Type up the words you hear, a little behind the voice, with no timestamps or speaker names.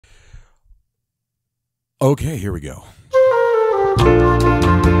Okay, here we go.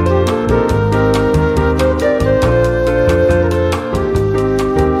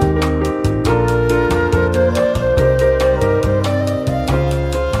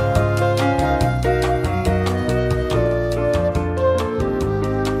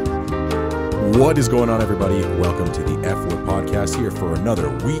 What is going on, everybody? Welcome to the F Word Podcast here for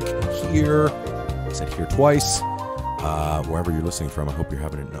another week here. I said here twice. Wherever you're listening from, I hope you're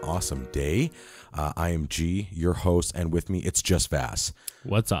having an awesome day. I am G, your host, and with me, it's just Vass.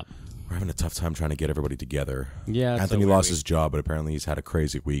 What's up? We're having a tough time trying to get everybody together. Yeah, Anthony lost his job, but apparently he's had a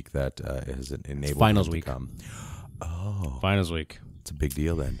crazy week that has enabled finals him to week. come. Oh, Finals week. it's a big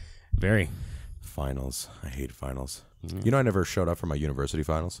deal then. Very. Finals. I hate finals. You know, I never showed up for my university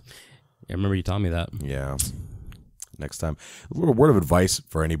finals. I remember you telling me that. Yeah. Next time. A word of advice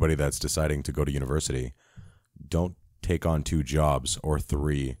for anybody that's deciding to go to university. Don't take on 2 jobs or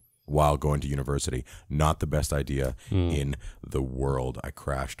 3 while going to university. Not the best idea in the world. I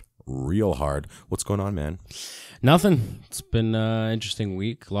crashed real hard. What's going on, man? Nothing. It's been an interesting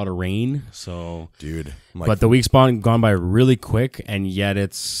week. A lot of rain. So, Dude. but the week's gone by really quick, and yet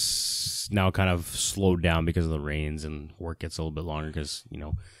it's now kind of slowed down because of the rains, and work gets a little bit longer because, you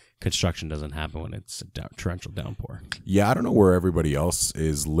know, construction doesn't happen when it's a torrential downpour. Yeah, I don't know where everybody else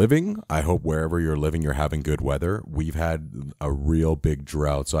is living. I hope wherever you're living, you're having good weather. We've had a real big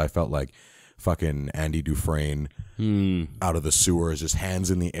drought, so I felt like fucking Andy Dufresne out of the sewers, just hands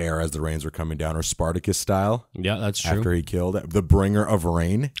in the air as the rains were coming down, or Spartacus style. Yeah, that's true. After he killed the bringer of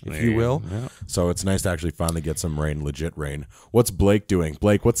rain, if you will. Yeah. So it's nice to actually finally get some rain, legit rain. What's Blake doing?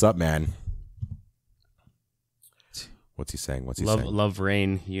 Blake, what's up, man? What's he saying? Love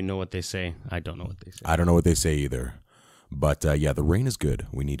rain. You know what they say. I don't know what they say. I don't know what they say either. But yeah, the rain is good.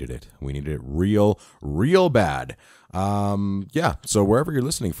 We needed it. We needed it real bad. Yeah, so wherever you're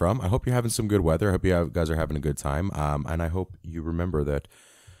listening from, I hope you're having some good weather. I hope you guys are having a good time. And I hope you remember that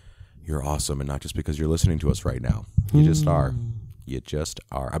you're awesome, and not just because you're listening to us right now. You just are. You just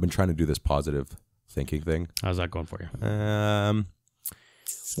are. I've been trying to do this positive thinking thing. How's that going for you?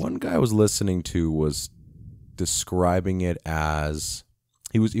 One guy I was listening to was describing it as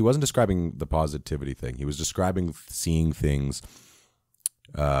he wasn't describing the positivity thing. He was describing seeing things,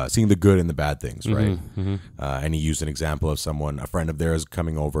 seeing the good and the bad things, right? And he used an example of a friend of theirs,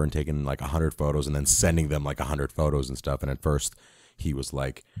 coming over and taking like 100 photos and then sending them like 100 photos and stuff. And at first he was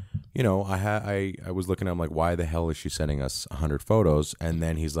like, you know, I was looking at him like, why the hell is she sending us 100 photos? And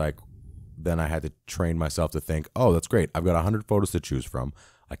then he's like, then I had to train myself to think, oh, that's great. I've got 100 photos to choose from.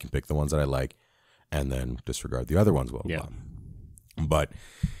 I can pick the ones that I like and then disregard the other ones. Yeah. But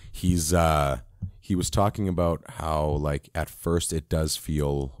he was talking about how, like, at first it does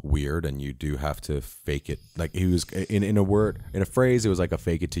feel weird and you do have to fake it. Like, he was in a phrase, it was like a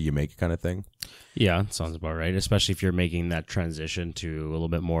fake it till you make it kind of thing. Yeah, sounds about right. Especially if you're making that transition to a little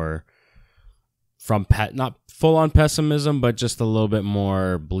bit more from not full on pessimism, but just a little bit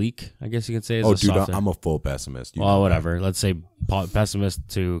more bleak, I guess you could say. Oh, dude, I'm a full pessimist. Well, whatever. Let's say pessimist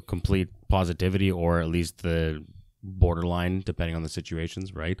to complete positivity, or at least the borderline, depending on the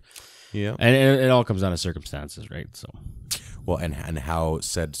situations, right? Yeah. And it all comes down to circumstances, right? So, well, and how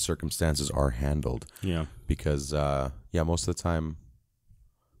said circumstances are handled. Yeah. Because most of the time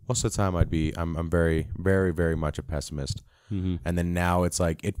I'm very, very, very much a pessimist. And then now it's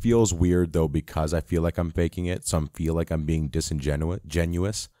like, it feels weird though, because I feel like I'm faking it. So I feel like I'm being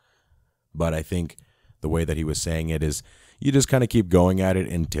disingenuous. But I think the way that he was saying it is, you just kind of keep going at it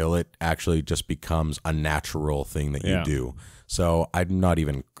until it actually just becomes a natural thing that you do. So I don't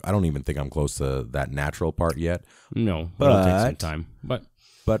even think I'm close to that natural part yet. No, but it'll take some time.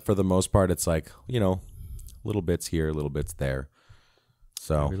 But for the most part, it's like, you know, little bits here, little bits there.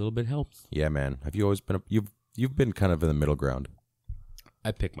 So every little bit helps. Yeah, man. Have you always been you've been kind of in the middle ground?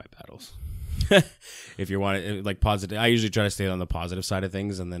 I pick my battles. If you want it, like positive, I usually try to stay on the positive side of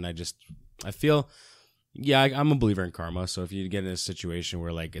things, and then I feel. Yeah, I'm a believer in karma. So if you get in a situation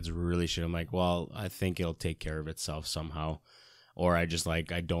where like it's really shit, I'm like, well, I think it'll take care of itself somehow. Or I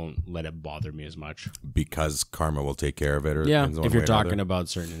don't let it bother me as much. Because karma will take care of it? Or yeah, if you're talking about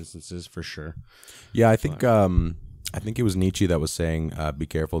certain instances, for sure. Yeah, I think it was Nietzsche that was saying, be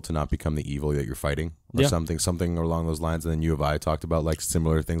careful to not become the evil that you're fighting. Or something along those lines. And then you and I talked about like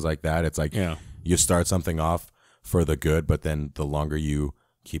similar things like that. It's like you start something off for the good, but then the longer you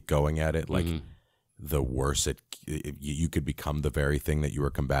keep going at it, like the worse you could become the very thing that you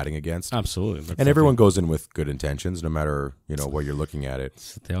were combating against. Absolutely. And everyone goes in with good intentions, no matter, you know, where you're looking at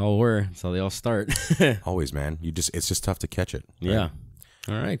it. They all were. That's how they all start. Always, man. It's just tough to catch it. Right? Yeah.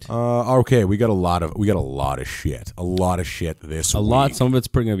 All right. Okay, we got a lot of shit. A lot of shit this week. Some of it's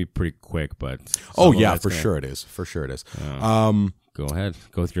going to be pretty quick, but sure it is. For sure it is. Go ahead.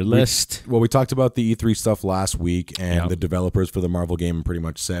 Go with your list. We talked about the E3 stuff last week, and the developers for the Marvel game pretty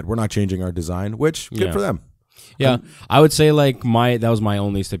much said we're not changing our design, which good for them. Yeah, I would say like that was my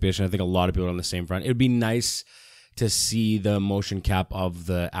only stipulation. I think a lot of people are on the same front. It would be nice to see the motion cap of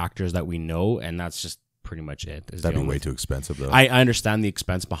the actors that we know, and that's just pretty much it. That'd be way too expensive, though. I understand the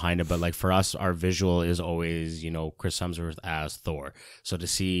expense behind it, but like for us, our visual is always, Chris Hemsworth as Thor. So to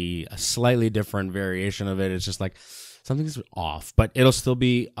see a slightly different variation of it, it's just like something's off. But it'll still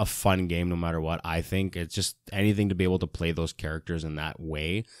be a fun game no matter what. I think it's just anything to be able to play those characters in that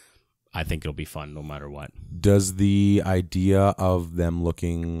way. I think it'll be fun no matter what. Does the idea of them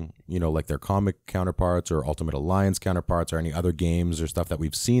looking, like their comic counterparts or Ultimate Alliance counterparts or any other games or stuff that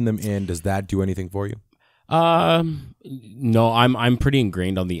we've seen them in, does that do anything for you? No, I'm pretty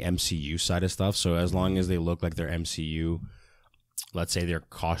ingrained on the MCU side of stuff. So as long as they look like their MCU, let's say their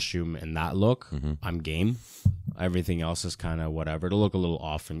costume and that look, I'm game. Everything else is kind of whatever. It'll look a little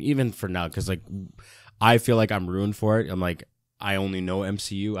off from even for now, because like I feel like I'm ruined for it. I'm like, I only know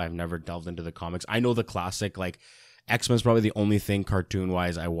MCU. I've never delved into the comics. I know the classic, like X-Men's probably the only thing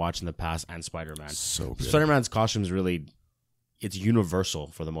cartoon-wise I watched in the past, and Spider-Man. So good. Spider-Man's costume is really, it's universal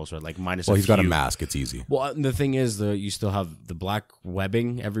for the most part, like minus he's got a mask. It's easy. Well, the thing is, you still have the black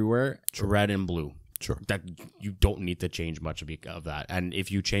webbing everywhere, red and blue. Sure. That you don't need to change much of that. And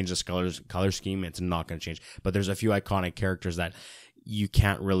if you change the color scheme, it's not going to change. But there's a few iconic characters that you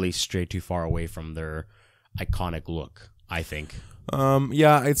can't really stray too far away from their iconic look, I think.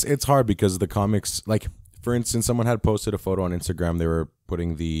 Yeah, it's hard because the comics, like for instance, someone had posted a photo on Instagram. They were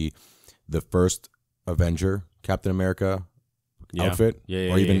putting the first Avenger Captain America outfit,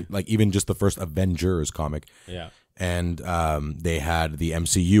 or even just the first Avengers comic. Yeah. And they had the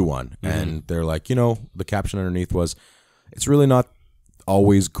MCU one, and they're like, the caption underneath was, "It's really not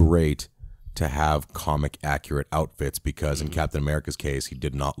always great to have comic accurate outfits because in Captain America's case, he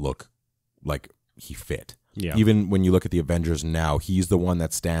did not look like he fit." Yeah. Even when you look at the Avengers now, he's the one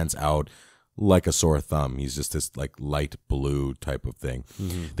that stands out like a sore thumb. He's just this like light blue type of thing.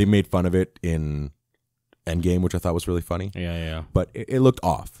 They made fun of it in Endgame, which I thought was really funny. Yeah. But it looked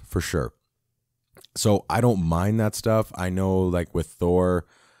off for sure. So I don't mind that stuff. I know like with Thor,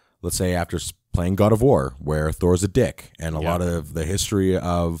 let's say after playing God of War, where Thor's a dick, and a lot of the history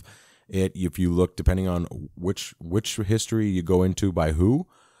of it, if you look, depending on which history you go into by who,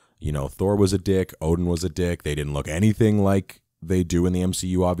 Thor was a dick, Odin was a dick. They didn't look anything like they do in the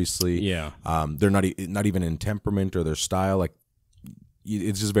MCU, obviously. Yeah. They're not even in temperament or their style. Like,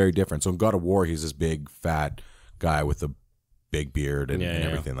 it's just very different. So in God of War, he's this big, fat guy with a big beard and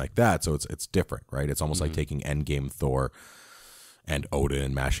everything like that. So it's different, right? It's almost like taking Endgame Thor and Odin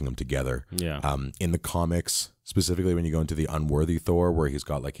and mashing them together. Yeah. In the comics, specifically when you go into the Unworthy Thor, where he's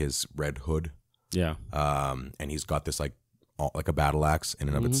got like his red hood. Yeah. And he's got this like a battle axe in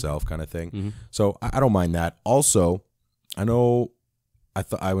and of itself kind of thing. So I don't mind that. Also, I know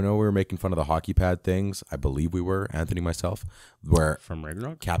we were making fun of the hockey pad things. I believe we were, Anthony, myself, where from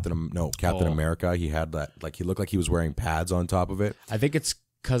Ragnarok? Captain America, he had that, like he looked like he was wearing pads on top of it. I think it's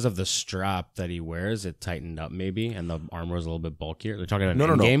because of the strap that he wears, it tightened up maybe, and the armor was a little bit bulkier. They're talking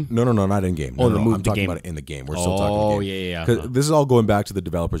about game? No, not in game. I'm talking about it in the game. We're still talking game. Yeah. Because this is all going back to the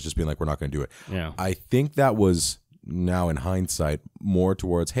developers just being like, we're not going to do it. Yeah. I think that was now in hindsight more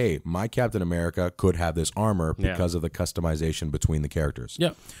towards, hey, my Captain America could have this armor because of the customization between the characters.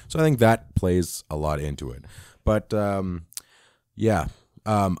 Yeah. So I think that plays a lot into it. But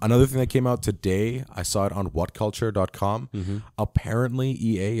another thing that came out today, I saw it on whatculture.com. Apparently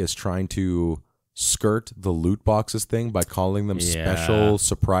EA is trying to skirt the loot boxes thing by calling them special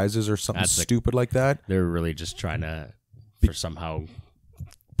surprises or something stupid like that. They're really just trying to somehow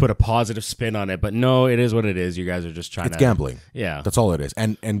put a positive spin on it, but no, it is what it is. You guys are just trying It's gambling. Yeah. That's all it is.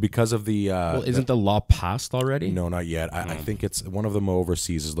 And because of the isn't the law passed already? No, not yet. I think it's one of them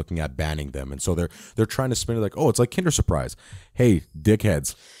overseas is looking at banning them. And so they're trying to spin it like, oh, it's like Kinder Surprise. Hey,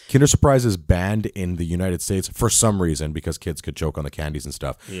 dickheads. Kinder Surprise is banned in the United States for some reason because kids could choke on the candies and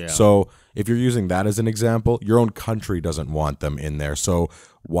stuff. Yeah. So if you're using that as an example, your own country doesn't want them in there. So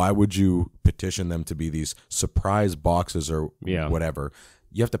why would you petition them to be these surprise boxes or whatever?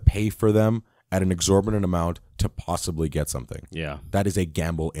 You have to pay for them at an exorbitant amount to possibly get something. Yeah. That is a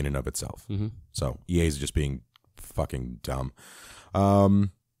gamble in and of itself. So EA is just being fucking dumb. What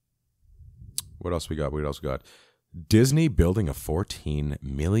else we got? Disney building a $14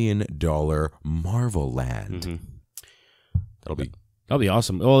 million Marvel land. That'll be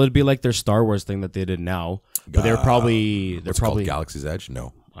awesome. Well, it'd be like their Star Wars thing that they did now, but they're probably called Galaxy's Edge.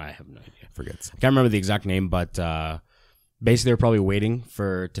 No, I have no idea. Forgets. I can't remember the exact name, but basically they're probably waiting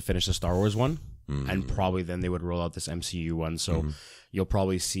to finish the Star Wars one, and probably then they would roll out this MCU one. So you'll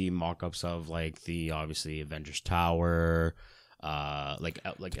probably see mock-ups of like the obviously Avengers Tower, like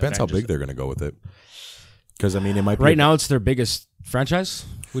depends how big they're gonna go with it. Because I mean, it might be right now it's their biggest franchise.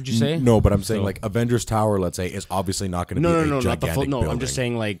 Would you say? No, but I'm saying like Avengers Tower, let's say, is obviously not going to be a gigantic not the full. No, building. I'm just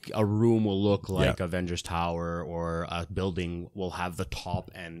saying like a room will look like Avengers Tower, or a building will have the top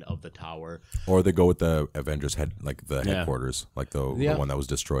end of the tower. Or they go with the Avengers headquarters, like the one that was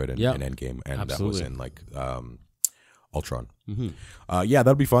destroyed in Endgame, and that was in like Ultron.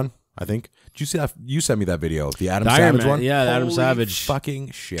 That'll be fun. I think. Did you see that? You sent me that video, the Adam Savage one. Yeah, the Adam Holy Savage.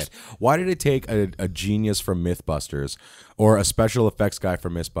 Fucking shit! Why did it take a genius from MythBusters or a special effects guy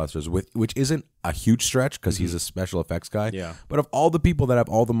from MythBusters, which isn't a huge stretch because he's a special effects guy. Yeah. But of all the people that have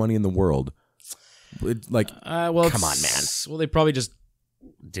all the money in the world, come on, man. Well, they probably just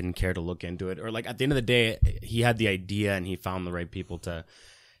didn't care to look into it, or like at the end of the day, he had the idea and he found the right people to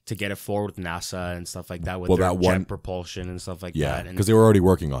get it forward with NASA and stuff like that with their jet propulsion and stuff like that. Yeah, because they were already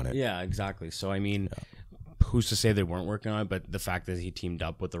working on it. Yeah, exactly. So, I mean, who's to say they weren't working on it? But the fact that he teamed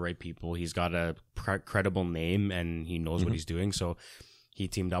up with the right people, he's got a credible name and he knows what he's doing. So he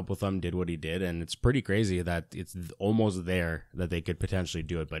teamed up with them, did what he did. And it's pretty crazy that it's almost there that they could potentially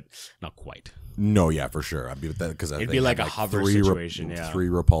do it, but not quite. No, yeah, for sure. I'd be with that because it'd be like a hover situation. Three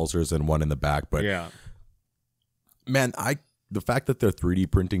repulsors and one in the back. But man, the fact that they're 3D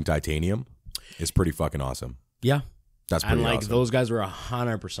printing titanium is pretty fucking awesome. Yeah. That's pretty awesome. Those guys were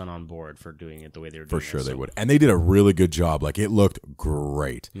 100% on board for doing it the way they were doing it. For sure they would. And they did a really good job. Like, it looked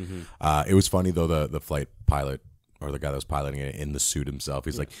great. It was funny, though, the flight pilot or the guy that was piloting it in the suit himself,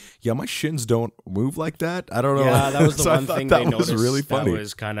 he's like, yeah, my shins don't move like that. I don't know. Yeah, that was the one thing they noticed. That was really funny. That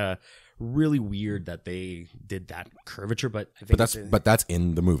was kind of really weird that they did that curvature, but I think but that's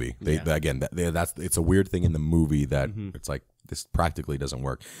in the movie. It's a weird thing in the movie that it's like, this practically doesn't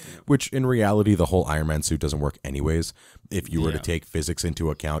work, which in reality, the whole Iron Man suit doesn't work anyways. If you were to take physics into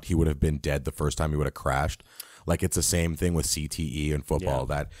account, he would have been dead the first time he would have crashed. Like, it's the same thing with CTE and football,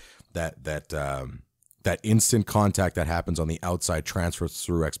 that instant contact that happens on the outside transfers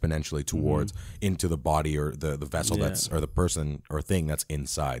through exponentially towards into the body or the vessel that's, or the person or thing that's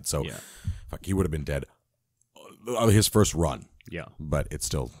inside. So fuck, he would have been dead his first run. Yeah. But it's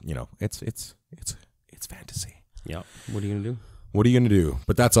still, it's fantasy. Yeah. What are you going to do? What are you going to do?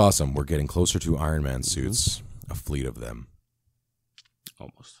 But that's awesome. We're getting closer to Iron Man suits, a fleet of them.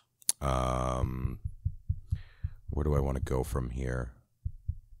 Almost. Where do I want to go from here?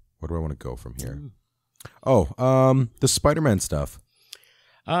 The Spider-Man stuff.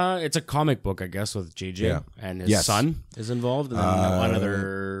 It's a comic book, I guess, with JJ and his son is involved, and then one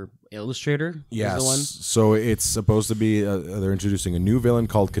other illustrator is the one. So it's supposed to be they're introducing a new villain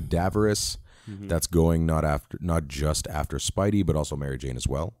called Cadaverous. That's going not just after Spidey, but also Mary Jane as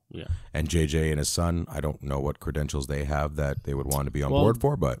well. Yeah. And JJ and his son, I don't know what credentials they have that they would want to be on board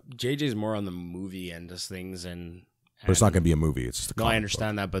for, but JJ's more on the movie end of things, but it's not going to be a movie. It's just a comic I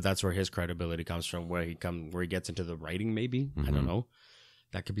understand that, but that's where his credibility comes from, where he gets into the writing. Maybe I don't know.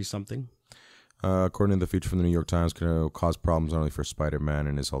 That could be something. According to the feature from the New York Times, going to cause problems not only for Spider-Man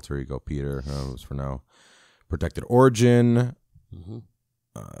and his alter ego Peter. For now, protected origin.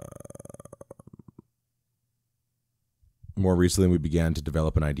 More recently, we began to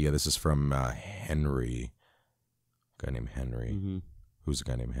develop an idea. This is from Henry. A guy named Henry. Who's a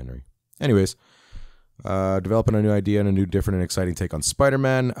guy named Henry? Anyways, developing a new idea and a new, different, and exciting take on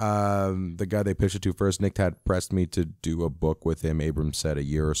Spider-Man. The guy they pitched it to first, Nick, had pressed me to do a book with him. Abrams said a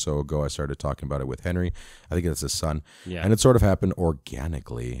year or so ago I started talking about it with Henry. I think that's his son. Yeah. And it sort of happened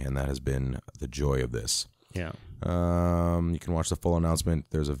organically, and that has been the joy of this. Yeah. You can watch the full announcement.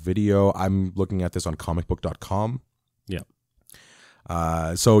 There's a video. I'm looking at this on comicbook.com. Yeah.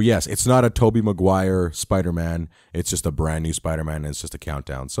 So yes, it's not a Tobey Maguire Spider-Man. It's just a brand new Spider-Man, and it's just a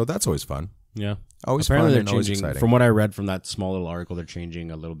countdown. So that's always fun. Yeah. Always Apparently fun they're and always changing. exciting. From what I read from that small little article, they're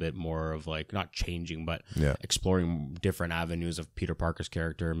changing a little bit more of like, not changing, but exploring different avenues of Peter Parker's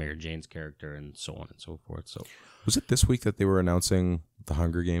character, Mary Jane's character, and so on and so forth. So was it this week that they were announcing the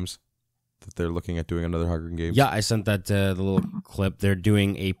Hunger Games? That they're looking at doing another Hunger Games? Yeah, I sent that the little clip. They're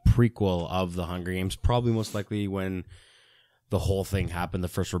doing a prequel of the Hunger Games, probably most likely when the whole thing happened, the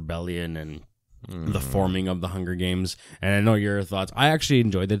first rebellion and the forming of the Hunger Games. And I know your thoughts. I actually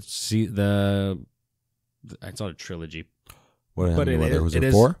enjoyed it. See it's not a trilogy. What but was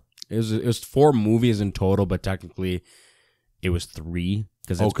it 4? It was 4 movies in total, but technically it was 3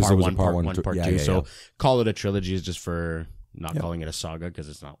 because it's part 1, part 2. So call it a trilogy is just for not calling it a saga because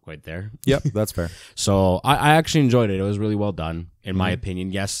it's not quite there. Yep, that's fair. So I actually enjoyed it. It was really well done, in my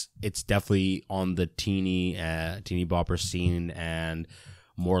opinion. Yes, it's definitely on the teeny bopper scene and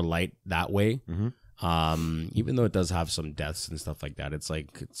more light that way. Even though it does have some deaths and stuff like that, it's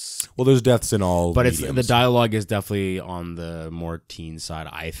well, there's deaths in all, but mediums. the dialogue is definitely on the more teen side,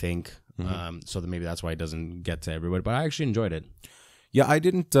 I think. So that maybe that's why it doesn't get to everybody. But I actually enjoyed it. Yeah, I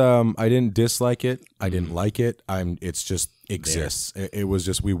didn't dislike it. I didn't like it. It's just exists. It was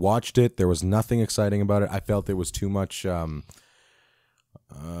just, we watched it. There was nothing exciting about it. I felt there was too much. There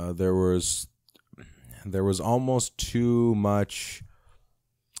was almost too much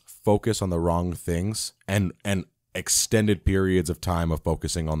focus on the wrong things and extended periods of time of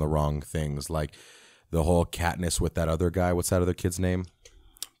focusing on the wrong things, like the whole Katniss with that other guy. What's that other kid's name?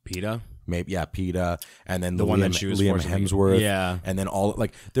 PETA. Maybe, yeah, PETA, and then the one Liam, that she was Liam Hemsworth, yeah, and then all,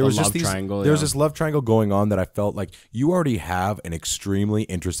 like, there was just there was this love triangle going on that I felt like you already have an extremely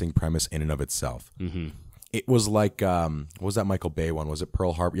interesting premise in and of itself. It was like, what was that Michael Bay one? Was it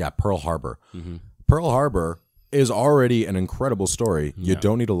Pearl Harbor? Yeah, Pearl Harbor. Pearl Harbor is already an incredible story. You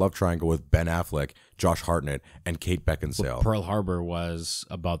don't need a love triangle with Ben Affleck, Josh Hartnett, and Kate Beckinsale. Well, Pearl Harbor was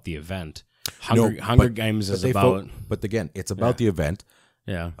about the event. Hunger Games is about... But again, it's about the event.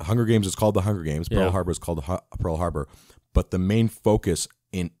 Yeah. Hunger Games is called the Hunger Games. Pearl Harbor is called Pearl Harbor. But the main focus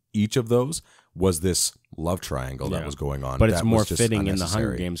in each of those was this love triangle that was going on. But it's more fitting in the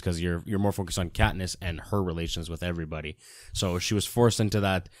Hunger Games because you're more focused on Katniss and her relations with everybody. So she was forced into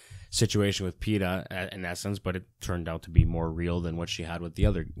that situation with PETA in essence, but it turned out to be more real than what she had with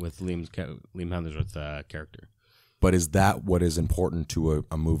Liam Hemsworth's character. But is that what is important to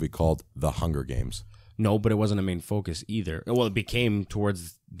a movie called The Hunger Games? No, but it wasn't a main focus either. Well, it became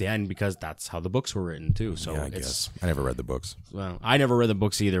towards the end because that's how the books were written too. So yeah, I guess. I never read the books. Well, I never read the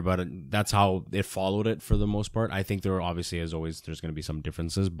books either, but that's how it followed it for the most part. I think there were obviously, as always, there's going to be some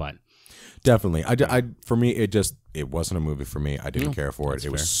differences, but definitely, for me, it wasn't a movie for me. I didn't care for it.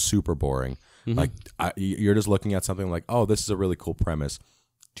 It was super boring. Like you're just looking at something like, oh, this is a really cool premise.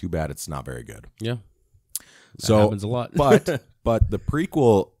 Too bad it's not very good. Yeah, that happens a lot. but the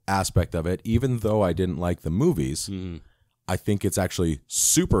prequel aspect of it, even though I didn't like the movies, I think it's actually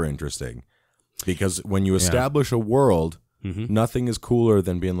super interesting because when you establish a world, nothing is cooler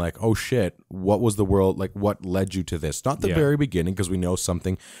than being like, oh shit, what was the world like? What led you to this? Not the very beginning, because we know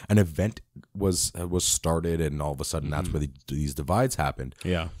an event was started, and all of a sudden that's where these divides happened.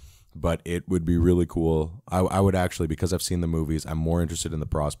 Yeah. But it would be really cool. I would actually, because I've seen the movies, I'm more interested in the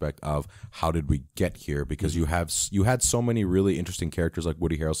prospect of how did we get here? Because you had so many really interesting characters, like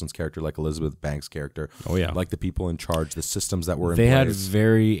Woody Harrelson's character, like Elizabeth Banks' character. Oh yeah, like the people in charge, the systems that were in place. They had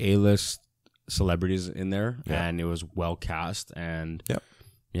very A-list celebrities in there, and it was well cast. And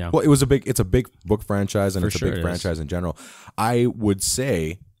yeah, well, it's a big book franchise, and it's a big franchise in general. I would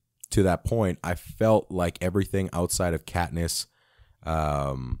say, to that point, I felt like everything outside of Katniss,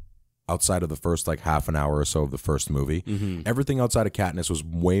 outside of the first like half an hour or so of the first movie, everything outside of Katniss was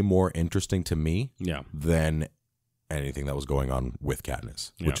way more interesting to me than anything that was going on with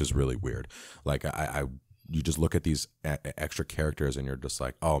Katniss, which is really weird. Like you just look at these extra characters and you're just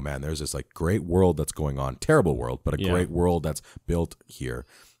like, oh man, there's this like great world that's going on, terrible world, but a great world that's built here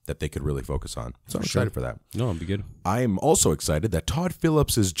that they could really focus on. So I'm excited for that. No, it'll be good. I'm also excited that Todd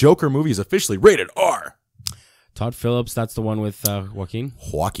Phillips' Joker movie is officially rated R. Todd Phillips, that's the one with Joaquin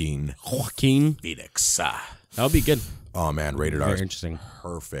Phoenix. That'll be good. Oh man, rated R. Very interesting.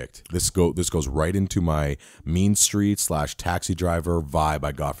 Perfect. This goes right into my Mean Street / Taxi Driver vibe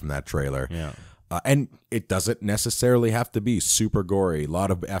I got from that trailer. Yeah. And it doesn't necessarily have to be super gory, a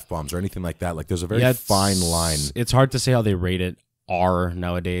lot of F-bombs or anything like that. Like there's a very fine line. It's hard to say how they rate it R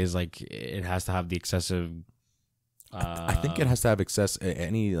nowadays. Like it has to have the excessive. I think it has to have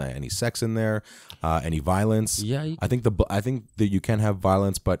any sex in there, any violence. Yeah, I think that you can have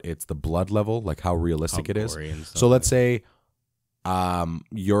violence, but it's the blood level, like how realistic it is. So let's say,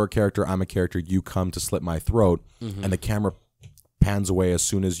 you're a character, I'm a character. You come to slit my throat, and the camera pans away as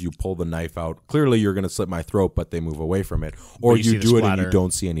soon as you pull the knife out. Clearly, you're going to slit my throat, but they move away from it, or you do it and you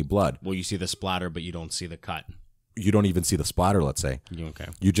don't see any blood. Well, you see the splatter, but you don't see the cut. You don't even see the splatter, let's say. Okay.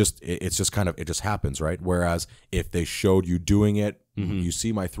 It's just kind of, it just happens, right? Whereas if they showed you doing it, you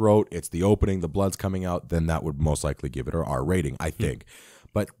see my throat, it's the opening, the blood's coming out, then that would most likely give it an R rating, I think.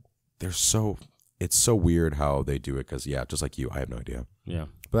 But it's so weird how they do it because, just like you, I have no idea. Yeah.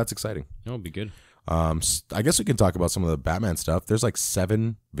 But that's exciting. That would be good. I guess we can talk about some of the Batman stuff. There's like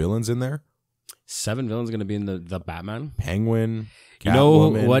 7 villains in there. 7 villains going to be in the Batman? Penguin. You know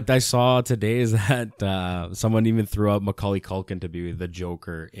what I saw today is that someone even threw out Macaulay Culkin to be the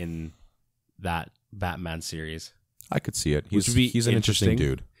Joker in that Batman series. I could see it. Which would be He's an interesting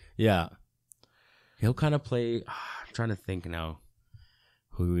interesting. dude. Yeah. He'll kind of play. I'm trying to think now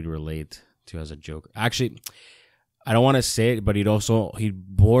who he would relate to as a Joker. Actually, I don't want to say it, but he'd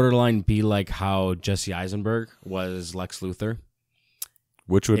borderline be like how Jesse Eisenberg was Lex Luthor.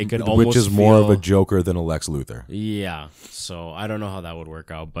 Which It is more of a feel- Joker than a Lex Luthor. Yeah. So I don't know how that would work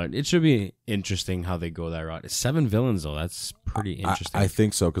out, but it should be interesting how they go that route. 7 villains though. That's pretty interesting. I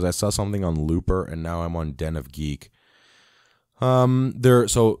think so because I saw something on Looper and now I'm on Den of Geek.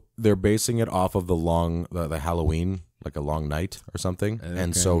 They're basing it off of the Halloween, like a long night or something. Okay.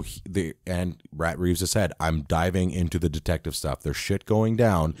 And so Rat Reeves has said, I'm diving into the detective stuff. There's shit going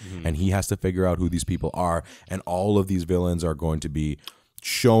down and he has to figure out who these people are. And all of these villains are going to be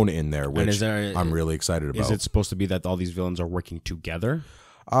shown in there, which I'm really excited about. Is it supposed to be that all these villains are working together?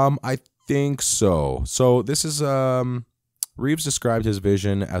 I think so. So this is Reeves described his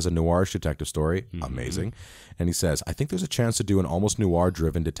vision as a noirish detective story. Amazing. And he says, I think there's a chance to do an almost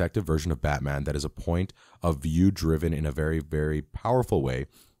noir-driven detective version of Batman that is a point of view driven in a very, very powerful way.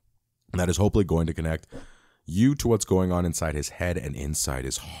 And that is hopefully going to connect you to what's going on inside his head and inside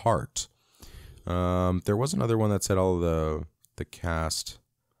his heart. There was another one that said all of the cast.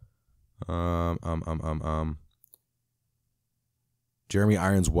 Jeremy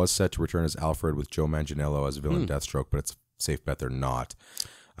Irons was set to return as Alfred with Joe Manganiello as villain Deathstroke, but it's a safe bet they're not.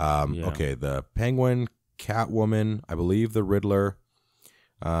 Okay, the Penguin, Catwoman, I believe the Riddler.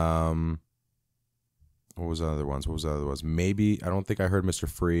 What was the other ones? Maybe, I don't think I heard Mr.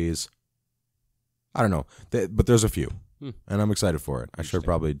 Freeze. I don't know, but there's a few. And I'm excited for it. I should have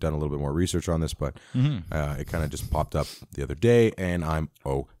probably done a little bit more research on this, but it kind of just popped up the other day, and I'm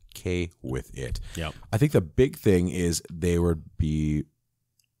okay with it. Yep. I think the big thing is they would be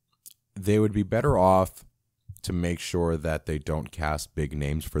better off to make sure that they don't cast big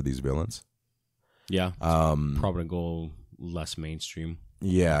names for these villains. Yeah. Probably go less mainstream.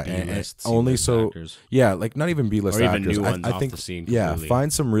 Yeah, and B-list, only C-list so actors. Yeah, like not even B-list Or even actors. new ones I off think the scene yeah,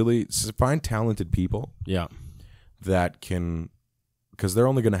 completely. find talented people. Yeah. That can, because they're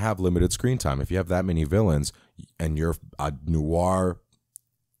only going to have limited screen time. If you have that many villains and you're a noir,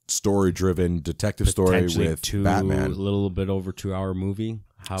 story-driven detective story with Batman, a little bit over 2-hour movie,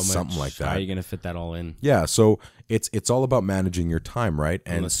 something like that. How are you going to fit that all in? Yeah, so it's all about managing your time, right?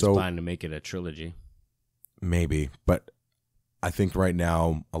 And Unless so it's planning to make it a trilogy. maybe, but I think right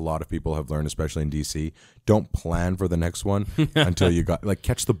now a lot of people have learned, especially in DC, don't plan for the next one until you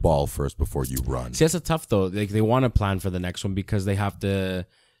catch the ball first before you run. See, that's a tough though. Like they want to plan for the next one because they have to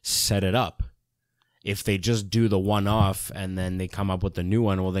set it up. If they just do the one off and then they come up with the new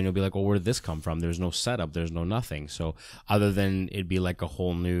one, well, then you'll be like, well, where did this come from? There's no setup. There's no nothing. So other than it'd be like a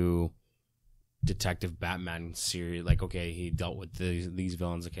whole new detective Batman series. Like, okay, he dealt with these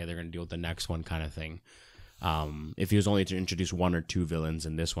villains. Okay, they're going to deal with the next one kind of thing. If he was only to introduce 1 or 2 villains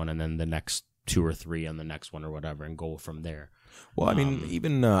in this one and then the next 2 or 3 on the next one or whatever and go from there. Well, I mean,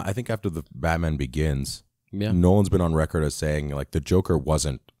 even I think after the Batman Begins, Yeah. Nolan's been on record as saying like the Joker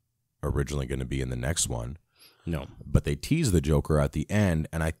wasn't originally going to be in the next one. No. But they teased the Joker at the end,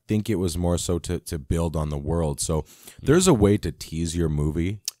 and I think it was more so to build on the world. So there's a way to tease your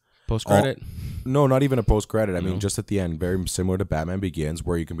movie. Post-credit? No, not even a post-credit. I mean, just at the end, very similar to Batman Begins,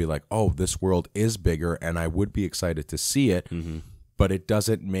 where you can be like, oh, this world is bigger, and I would be excited to see it, but it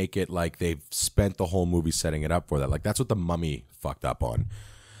doesn't make it like they've spent the whole movie setting it up for that. Like, that's what The Mummy fucked up on.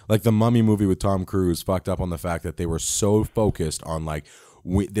 Like, the Mummy movie with Tom Cruise fucked up on the fact that they were so focused on, like,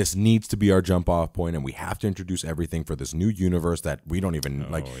 this needs to be our jump-off point, and we have to introduce everything for this new universe that we don't even,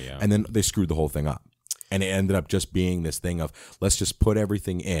 and then they screwed the whole thing up. And it ended up just being this thing of, let's just put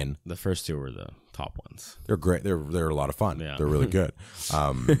everything in. The first 2 were the top ones. They're great. They're a lot of fun. Yeah. They're really good.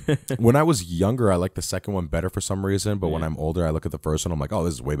 When I was younger, I liked the second one better for some reason. But when I'm older, I look at the first one. I'm like, oh,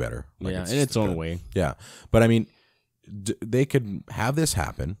 this is way better. Like, In its own way. Yeah. But I mean, they could have this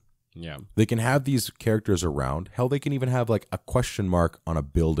happen. Yeah. They can have these characters around. Hell, they can even have like a question mark on a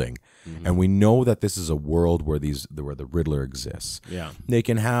building. And we know that this is a world where the Riddler exists. Yeah. They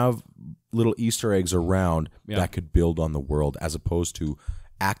can have little Easter eggs around that could build on the world as opposed to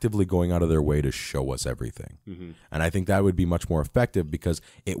actively going out of their way to show us everything. And I think that would be much more effective because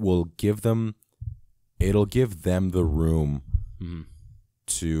it'll give them the room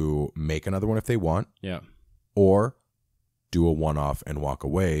to make another one if they want. Yeah. Or do a one-off and walk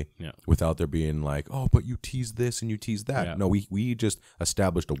away without there being like, oh, but you teased this and you teased that. Yeah. No, we just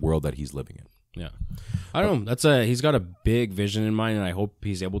established a world that he's living in. Yeah. I don't know. He's got a big vision in mind, and I hope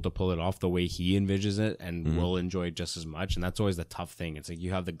he's able to pull it off the way he envisions it, and will enjoy it just as much. And that's always the tough thing. It's like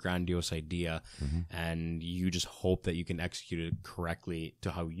you have the grandiose idea, and you just hope that you can execute it correctly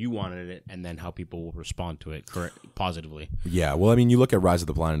to how you wanted it, and then how people will respond to it positively. Yeah. Well, I mean, you look at Rise of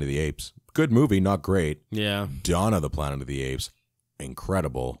the Planet of the Apes. Good movie, not great. Yeah. Dawn of the Planet of the Apes,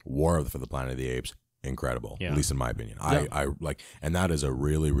 incredible. War for the Planet of the Apes, incredible. Yeah. At least in my opinion. Yeah. I like, and that is a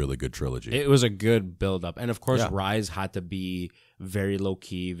really, really good trilogy. It was a good build up. And of course, Yeah. Rise had to be very low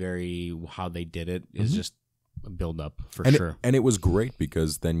key, very how they did it is just a build up for sure. And it was great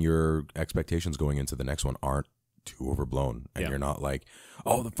because then your expectations going into the next one aren't too overblown. And you're not like,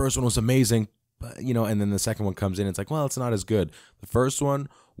 oh, the first one was amazing, but, and then the second one comes in, it's like, well, it's not as good. The first one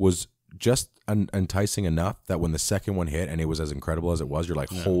was just enticing enough that when the second one hit and it was as incredible as it was, you're like,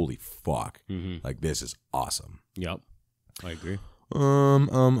 holy fuck. Like, this is awesome. Yep. I agree.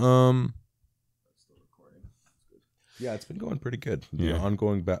 Yeah, it's been going pretty good. The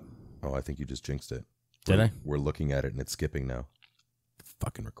ongoing oh, I think you just jinxed it. Did I? We're looking at it and it's skipping now. The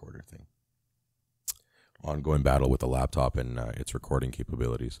fucking recorder thing. Ongoing battle with the laptop and its recording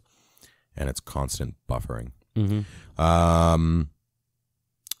capabilities. And its constant buffering.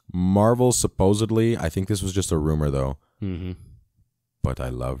 Marvel supposedly, I think this was just a rumor though, but I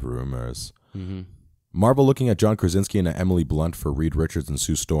love rumors. Marvel looking at John Krasinski and Emily Blunt for Reed Richards and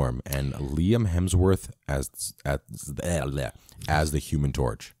Sue Storm, and Liam Hemsworth as the Human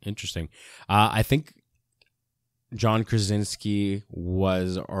Torch. Interesting. I think John Krasinski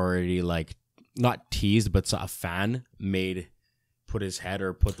was already like not teased, but a fan put his head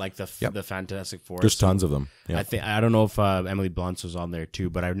or put like the Fantastic Four. There's tons of them. Yeah. I don't know if Emily Blunt was on there too,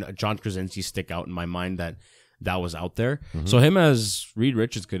 but John Krasinski stick out in my mind that was out there. So him as Reed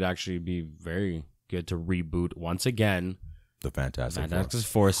Richards could actually be very good to reboot once again the Fantastic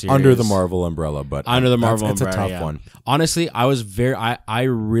Four series under the Marvel umbrella, but under the Marvel umbrella, it's a tough one. Honestly, I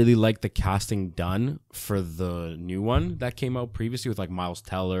really like the casting done for the new one that came out previously with like Miles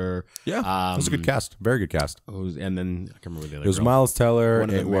Teller. Yeah, it was a good cast, very good cast. And then I can't remember the other. It was girl. Miles Teller.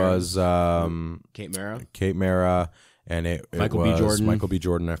 It was Kate Mara, and it Michael B.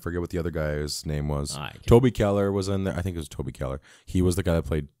 Jordan. I forget what the other guy's name was. Toby Keller was in there. I think it was Toby Keller. He was the guy that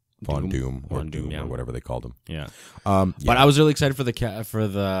played Von Doom or whatever they called him. Yeah. But I was really excited for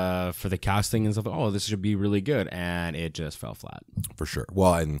the casting and stuff. Oh, this should be really good, and it just fell flat. For sure.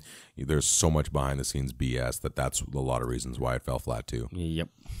 Well, and there's so much behind the scenes BS that's a lot of reasons why it fell flat too. Yep.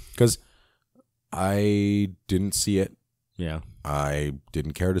 Because I didn't see it. Yeah. I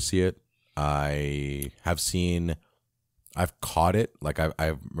didn't care to see it. I've caught it. Like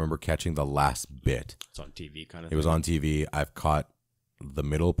I remember catching the last bit. It's on TV kind of. It was on TV. I've caught the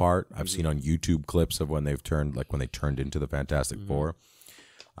middle part. I've seen on YouTube clips of when they turned into the Fantastic Four.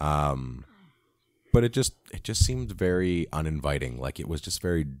 But it just seemed very uninviting. Like it was just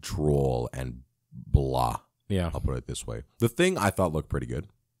very droll and blah. Yeah. I'll put it this way. The Thing I thought looked pretty good.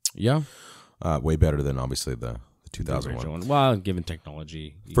 Yeah. Way better than obviously the 2001. Well, given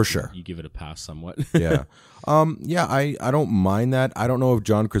technology, for sure, you give it a pass somewhat. Yeah. I don't mind that. I don't know if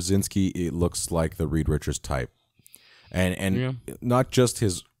John Krasinski it looks like the Reed Richards type. And not just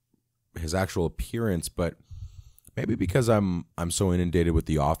his actual appearance, but maybe because I'm so inundated with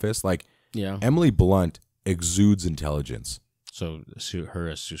The Office. Like, Emily Blunt exudes intelligence. So her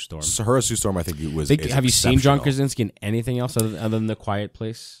as Sue Storm. I think it was. Have you seen John Krasinski in anything else other than The Quiet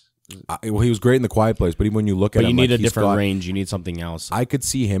Place? Well, he was great in The Quiet Place, but even when you look at him, you need a different range. You need something else. I could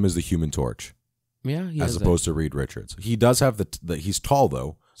see him as the Human Torch. Yeah, as opposed to Reed Richards. He does have the he's tall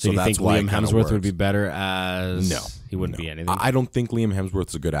though. So you that's think why Liam Hemsworth would be better as... No. He wouldn't be anything? I don't think Liam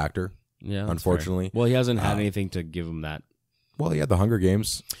Hemsworth's a good actor. Yeah, unfortunately. Well, he hasn't had anything to give him that. Well, he had the Hunger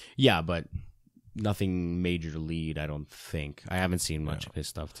Games. Yeah, but nothing major to lead, I don't think. I haven't seen much of his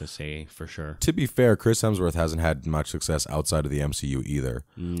stuff to say for sure. To be fair, Chris Hemsworth hasn't had much success outside of the MCU either.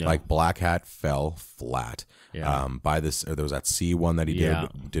 No. Like Black Hat fell flat. Yeah. There was that C one that he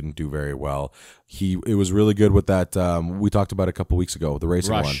didn't do very well. It was really good with that. We talked about a couple weeks ago, the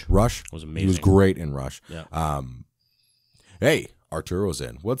racing one. Rush was amazing. He was great in Rush. Yeah. Hey, Arturo's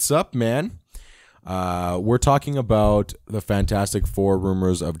in. What's up, man? We're talking about the Fantastic Four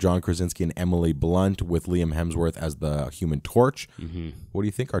rumors of John Krasinski and Emily Blunt with Liam Hemsworth as the Human Torch. What do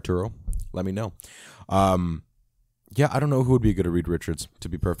you think, Arturo? Let me know. I don't know who would be good at Reed Richards, to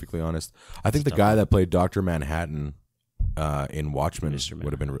be perfectly honest. I think the guy that played Dr. Manhattan in Watchmen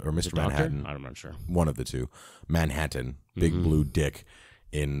would have been, or Mr. Manhattan. I'm not sure. One of the two. Manhattan, big blue dick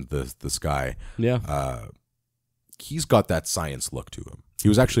in the sky. Yeah. He's got that science look to him. He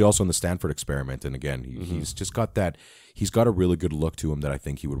was actually also in the Stanford experiment, and again, he's just got that. He's got a really good look to him that I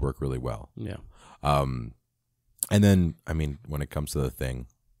think he would work really well. Yeah. And then, I mean, when it comes to the Thing,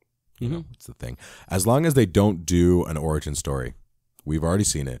 you know, it's the Thing. As long as they don't do an origin story, we've already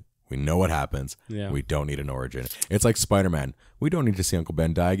seen it. We know what happens. Yeah. We don't need an origin. It's like Spider-Man. We don't need to see Uncle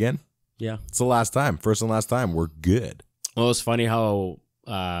Ben die again. Yeah. It's the last time. First and last time. We're good. Well, it's funny how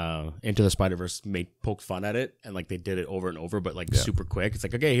Into the Spider-Verse poked fun at it, and like they did it over and over, but like super quick. It's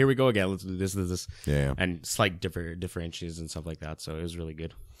like, okay, here we go again. Let's do this. Yeah. And slight differentiations and stuff like that. So it was really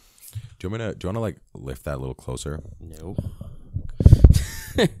good. Do you want to like lift that a little closer? No.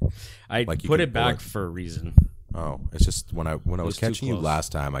 I Like put it back for a reason. Oh, it's just when I was catching you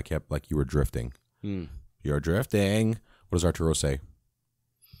last time, I kept like you were drifting. You're drifting. What does Arturo say?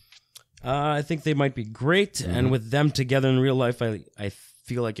 I think they might be great, and with them together in real life, I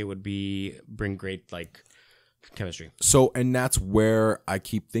feel like it would bring great like chemistry. So, and that's where I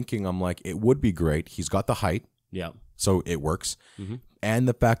keep thinking, I'm like, it would be great. He's got the height, so it works, and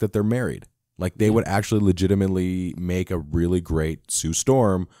the fact that they're married, like they would actually legitimately make a really great Sue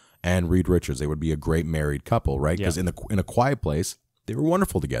Storm and Reed Richards. They would be a great married couple, right? Because in A Quiet Place, they were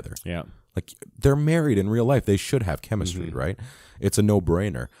wonderful together. Yeah, like they're married in real life. They should have chemistry, right? It's a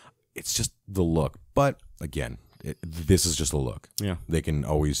no-brainer. It's just the look. But again, this is just a look. Yeah. They can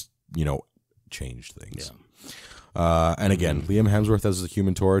always, change things. Yeah. And again, Liam Hemsworth as the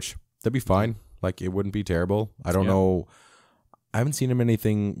Human Torch, that'd be fine. Like, it wouldn't be terrible. I don't know. I haven't seen him in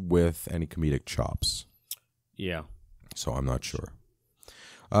anything with any comedic chops. Yeah. So I'm not sure.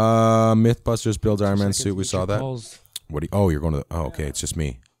 Mythbusters builds Iron Man suit. We saw that. You're going to. Oh, okay. It's just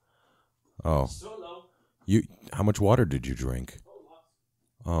me. Oh. How much water did you drink?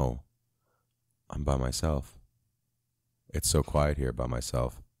 Oh, I'm by myself. It's so quiet here by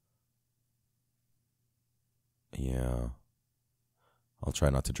myself. Yeah. I'll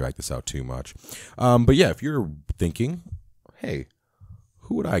try not to drag this out too much. But yeah, if you're thinking, hey,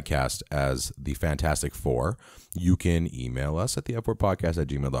 who would I cast as the Fantastic Four? You can email us at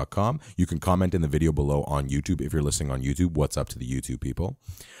the@gmail.com. You can comment in the video below on YouTube. If you're listening on YouTube, what's up to the YouTube people?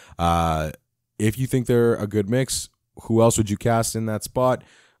 If you think they're a good mix, who else would you cast in that spot?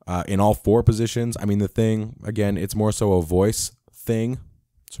 In all four positions, I mean, the Thing, again, it's more so a voice thing,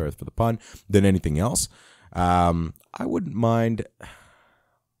 sorry for the pun, than anything else. I wouldn't mind.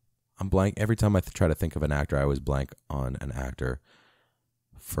 I'm blank. Every time I try to think of an actor, I always blank on an actor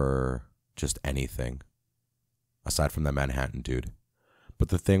for just anything, aside from the Manhattan dude. But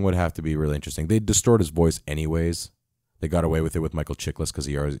the Thing would have to be really interesting. They distort his voice anyways. They got away with it with Michael Chiklis because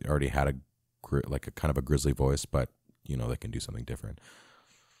he already had a kind of a grisly voice, but they can do something different.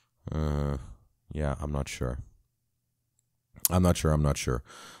 Yeah, I'm not sure.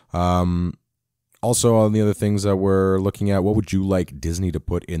 Also, on the other things that we're looking at, what would you like Disney to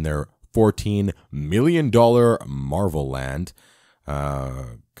put in their $14 million Marvel land?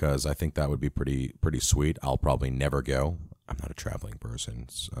 Because I think that would be pretty sweet. I'll probably never go. I'm not a traveling person,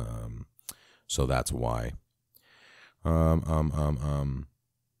 so that's why.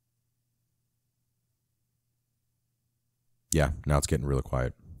 Yeah, now it's getting really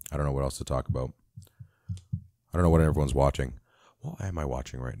quiet. I don't know what else to talk about. I don't know what everyone's watching. What am I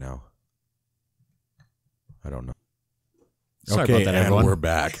watching right now? I don't know. Sorry Okay, about that, and everyone. we're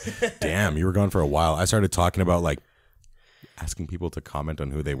back. Damn, you were gone for a while. I started talking about like asking people to comment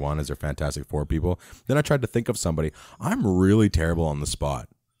on who they want as their Fantastic Four people. Then I tried to think of somebody. I'm really terrible on the spot.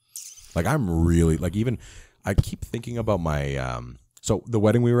 Like I'm really I keep thinking about my so the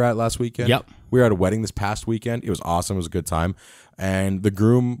wedding we were at last weekend. Yep. We were at a wedding this past weekend. It was awesome. It was a good time. And the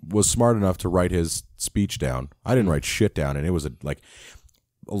groom was smart enough to write his speech down. I didn't write shit down, and it was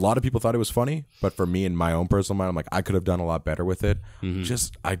a lot of people thought it was funny, but for me in my own personal mind, I'm like, I could have done a lot better with it.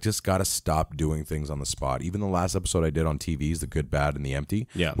 I just got to stop doing things on the spot. Even the last episode I did on TVs, The Good, Bad, and the Empty,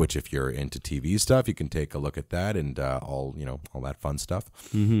 which if you're into TV stuff, you can take a look at that and all that fun stuff.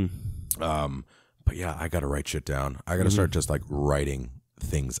 But yeah, I got to write shit down. I got to start just like writing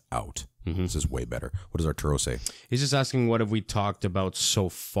things out. This is way better. What does Arturo say? He's just asking what have we talked about so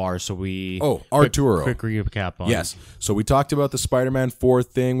far. So Arturo. Quick recap on. Yes. So we talked about the Spider-Man 4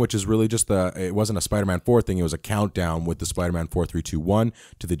 thing, which is really just it wasn't a Spider-Man 4 thing. It was a countdown with the Spider-Man 4, 3, 2, 1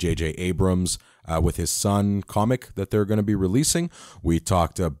 to the J.J. Abrams with his son comic that they're going to be releasing. We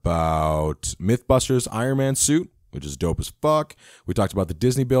talked about Mythbusters Iron Man suit, which is dope as fuck. We talked about the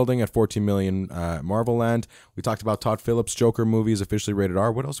Disney building at 14 million Marvel Land. We talked about Todd Phillips' Joker movie is officially rated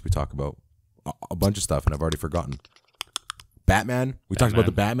R. What else did we talk about? A bunch of stuff, and I've already forgotten. Batman. We talked about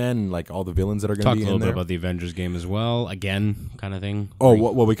the Batman and like all the villains that are going to be in there. Talked a little bit about the Avengers game as well. Again, kind of thing. Oh,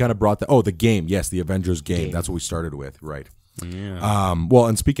 well, we kind of brought the game. Yes, the Avengers game. That's what we started with. Right. Yeah. Well,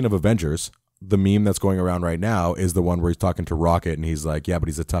 and speaking of Avengers, the meme that's going around right now is the one where he's talking to Rocket and he's like, yeah, but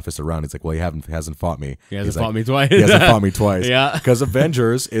he's the toughest around. He's like, well, he hasn't fought me. He hasn't He's fought like, me twice. He hasn't fought me twice. Yeah. Because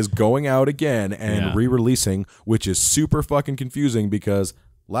Avengers is going out again and re-releasing, which is super fucking confusing because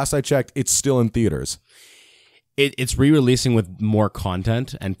last I checked, it's still in theaters. It's re-releasing with more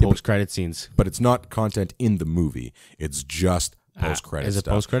content and post-credit scenes. But it's not content in the movie. It's just post-credit Is it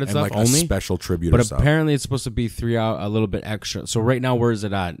stuff. post-credit and stuff like only? a special tribute But or stuff. apparently it's supposed to be 3 hour, a little bit extra. So right now, where is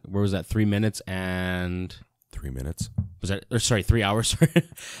it at? Where was that? 3 minutes and... 3 minutes? Was that? Or sorry, 3 hours. Sorry. I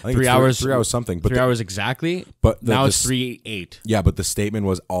think 3 it's hours. 3 hours something. But 3 hours exactly. But now it's 3:08. Yeah, but the statement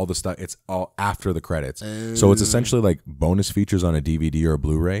was all the stuff. It's all after the credits. So it's essentially like bonus features on a DVD or a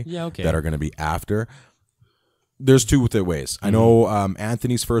Blu-ray that are going to be after. There's two ways. I know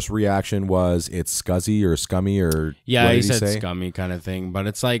Anthony's first reaction was it's scuzzy or scummy or yeah, what he did said say? scummy kind of thing, but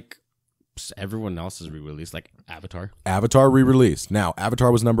it's like everyone else is re-released, like Avatar. Avatar re-released. Now,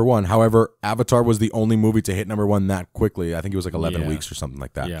 Avatar was number one. However, Avatar was the only movie to hit number one that quickly. I think it was like 11 weeks or something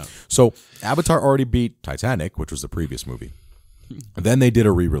like that. Yeah. So Avatar already beat Titanic, which was the previous movie. Then they did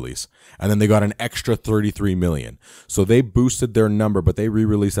a re-release, and then they got an extra 33 million. So they boosted their number, but they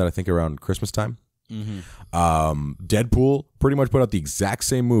re-released that I think around Christmas time. Deadpool pretty much put out the exact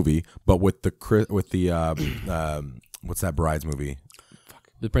same movie, but with the what's that Bride's movie?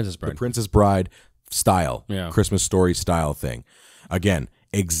 The Princess Bride. The Princess Bride style, Yeah. Christmas Story style thing. Again,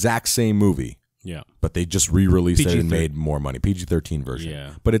 exact same movie, Yeah. but they just re-released it and PG-13 made more money. PG-13 version.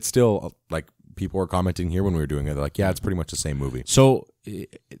 Yeah. But it's still like people were commenting here when we were doing it. They're like, yeah, it's pretty much the same movie. So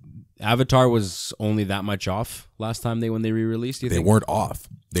Avatar was only that much off last time when they re-released. They weren't off.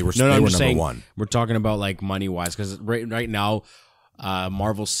 They were. No, they I'm were just number saying, one. We're talking about like money wise because right now,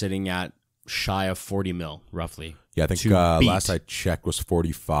 Marvel's sitting at shy of 40 mil roughly. Yeah, I think to last I checked was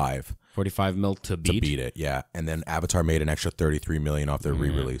 45. 45 mil to beat. To beat it, yeah. And then Avatar made an extra 33 million off their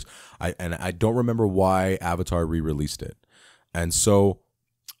re-release. I don't remember why Avatar re-released it. And so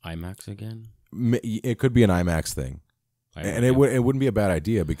IMAX again. it could be an IMAX thing. And it wouldn't be a bad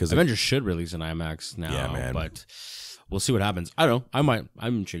idea because Avengers should release an IMAX now, Yeah, man. but we'll see what happens. I don't know.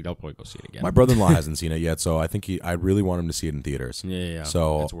 I'm intrigued. I'll probably go see it again. my brother-in-law hasn't seen it yet, so I think I really want him to see it in theaters. Yeah.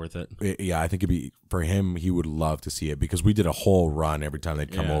 So it's worth it. Yeah, I think it'd be for him. He would love to see it because we did a whole run every time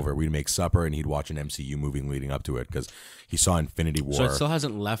they'd come over. We'd make supper and he'd watch an MCU movie leading up to it because he saw Infinity War. So it still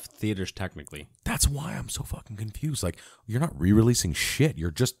hasn't left theaters technically. That's why I'm so fucking confused. Like, you're not re-releasing shit.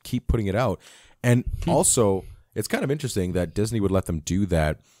 You're just keep putting it out. And also, it's kind of interesting that Disney would let them do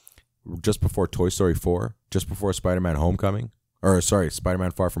that just before Toy Story 4, just before Spider-Man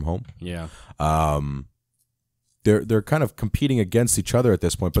Spider-Man Far From Home. Yeah. They're kind of competing against each other at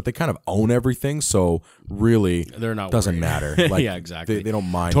this point, but they kind of own everything, so really They're not doesn't worried. matter. Like, Yeah, exactly. They don't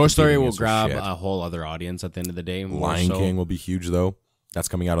mind. Toy Story competing will against their grab shit. a whole other audience at the end of the day. Lion King will be huge, though. That's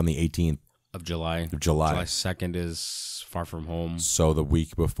coming out on the 18th of July. July 2nd is Far From Home. So the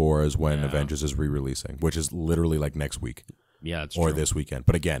week before is when Avengers is re-releasing, which is literally like next week. Yeah, it's or true. this weekend.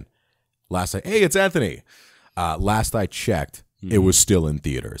 But again, hey, it's Anthony. Last I checked, it was still in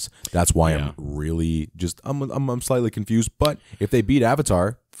theaters. That's why I'm really I'm slightly confused. But if they beat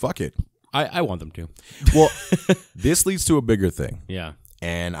Avatar, fuck it. I want them to. Well, this leads to a bigger thing. Yeah.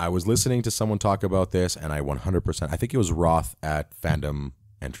 And I was listening to someone talk about this, and I 100%, I think it was Roth at Fandom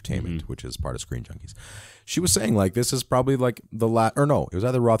Entertainment, which is part of Screen Junkies. She was saying, like, this is probably like it was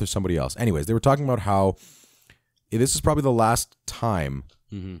either Roth or somebody else. Anyways, they were talking about how this is probably the last time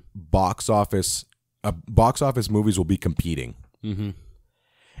box office movies will be competing.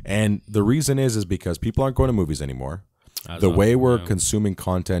 And the reason is because people aren't going to movies anymore. The way we're consuming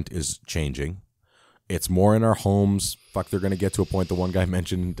content is changing. It's more in our homes. Fuck, they're going to get to a point the one guy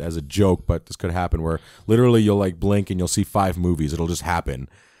mentioned as a joke, but this could happen where literally you'll like blink and you'll see 5 movies. It'll just happen.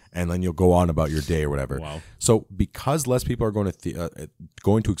 And then you'll go on about your day or whatever. Wow. So because less people are going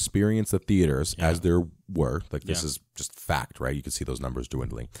to experience the theaters as there were, like this is just fact, right? You can see those numbers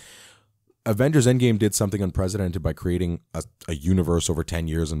dwindling. Avengers Endgame did something unprecedented by creating a universe over 10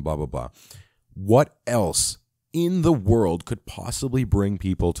 years and blah, blah, blah. What else in the world could possibly bring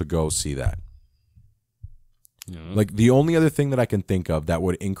people to go see that? Like the only other thing that I can think of that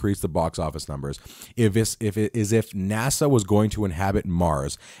would increase the box office numbers if NASA was going to inhabit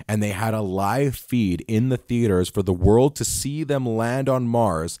Mars and they had a live feed in the theaters for the world to see them land on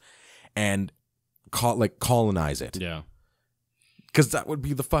Mars and colonize it. Yeah. Because that would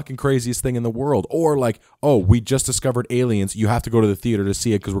be the fucking craziest thing in the world. Or like, oh, we just discovered aliens. You have to go to the theater to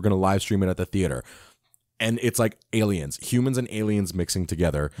see it because we're going to live stream it at the theater. And it's like aliens, humans and aliens mixing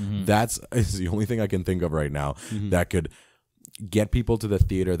together. That's the only thing I can think of right now that could get people to the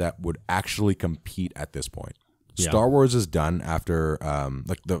theater that would actually compete at this point. Yeah. Star Wars is done after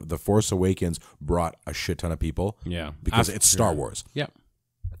like the Force Awakens brought a shit ton of people. Yeah. Because it's Star Wars. Yeah.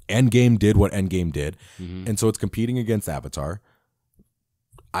 Endgame did what Endgame did, Mm-hmm. and so it's competing against Avatar.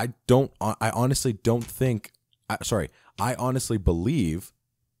 I honestly believe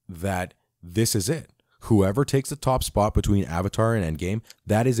that this is it. Whoever takes the top spot between Avatar and Endgame,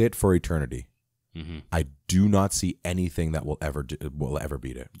 that is it for eternity. Mm-hmm. I do not see anything that will ever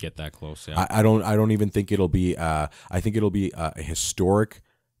beat it. Get that close. Yeah. I don't even think it'll be. I think it'll be a historic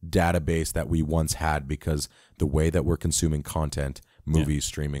database that we once had, because the way that we're consuming content, movies,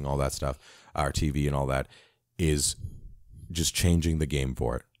 streaming, all that stuff, our TV and all that, is just changing the game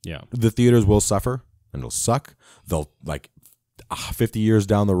for it. Yeah. The theaters will suffer and it'll suck. They'll 50 years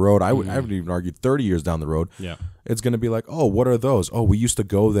down the road, I would even argue 30 years down the road, it's going to be like, oh, what are those? Oh, we used to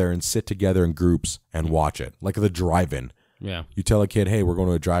go there and sit together in groups and watch it, like the drive-in. Yeah. You tell a kid, hey, we're going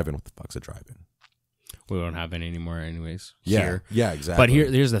to a drive-in. What the fuck's a drive-in? We don't have any anymore anyways. Yeah, Here. yeah, exactly. But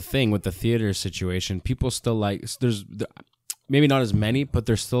here's the thing with the theater situation. People still there's maybe not as many, but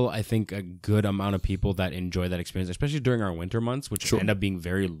there's still, I think, a good amount of people that enjoy that experience, especially during our winter months, which end up being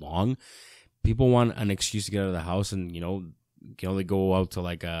very long. People want an excuse to get out of the house, and, can only go out to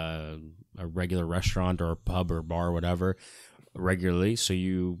like a regular restaurant or a pub or bar or whatever regularly. So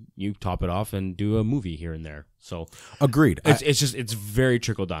you top it off and do a movie here and there. So agreed. It's very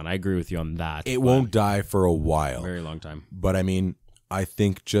trickle down. I agree with you on that. It won't die for a while. Very long time. But I mean, I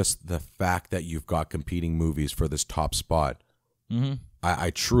think just the fact that you've got competing movies for this top spot,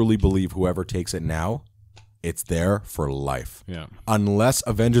 I truly believe whoever takes it now, it's there for life. Yeah. Unless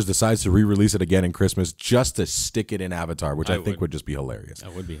Avengers decides to re-release it again in Christmas just to stick it in Avatar, which I think would just be hilarious.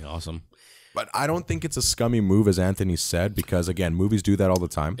 That would be awesome. But I don't think it's a scummy move, as Anthony said, because, again, movies do that all the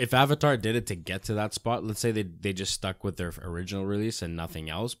time. If Avatar did it to get to that spot, let's say they just stuck with their original release and nothing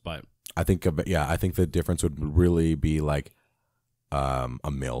else, but... I think the difference would really be like a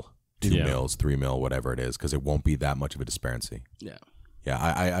mil, 2 mils, 3 mil, whatever it is, because it won't be that much of a disparity. Yeah. Yeah,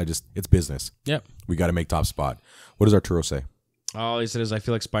 I just, it's business. Yep. We got to make top spot. What does Arturo say? All he said is, I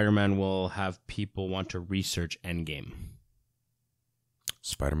feel like Spider-Man will have people want to research Endgame.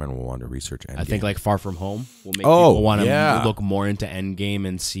 Spider-Man will want to research Endgame. I think like Far From Home will make people want to look more into Endgame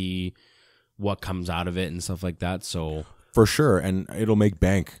and see what comes out of it and stuff like that. So for sure, and it'll make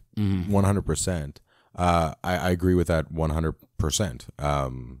bank 100%. I agree with that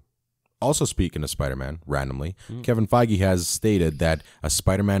 100%. Also, speaking of Spider-Man, randomly, Kevin Feige has stated that a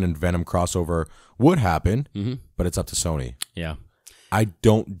Spider-Man and Venom crossover would happen, but it's up to Sony. Yeah. I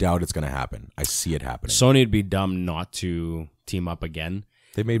don't doubt it's going to happen. I see it happening. Sony would be dumb not to team up again.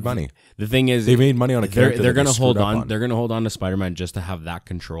 They made money. The thing is, they made money on a character. They're going to hold on. They're going to hold on to Spider-Man just to have that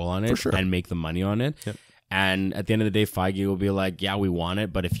control on it sure. and make the money on it. Yep. And at the end of the day, Feige will be like, "Yeah, we want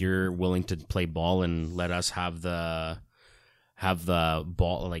it, but if you're willing to play ball and let us have the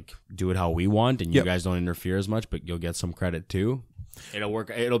ball, like do it how we want, and you guys don't interfere as much, but you'll get some credit too." It'll work.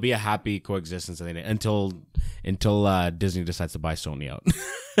 It'll be a happy coexistence until Disney decides to buy Sony out.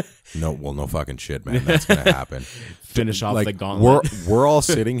 No fucking shit, man. That's gonna happen. Finish off the gauntlet. We're all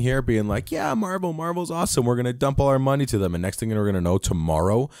sitting here being like, yeah, Marvel's awesome. We're gonna dump all our money to them, and next thing we're gonna know,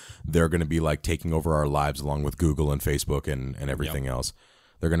 tomorrow they're gonna be like taking over our lives along with Google and Facebook and everything else.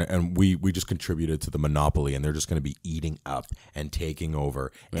 They're gonna, and we just contributed to the monopoly, and they're just gonna be eating up and taking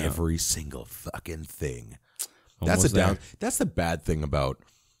over every single fucking thing. That's That's the bad thing about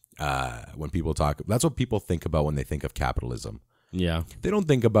when people talk. That's what people think about when they think of capitalism. Yeah, they don't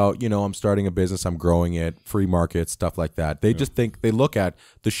think about, I'm starting a business, I'm growing it, free market, stuff like that. They just think, they look at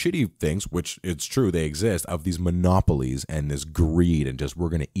the shitty things, which it's true, they exist, of these monopolies and this greed and just, we're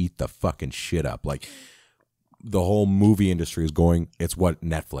going to eat the fucking shit up. Like, the whole movie industry is going, it's what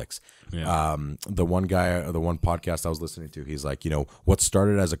Netflix. Yeah. The one podcast I was listening to, he's like, what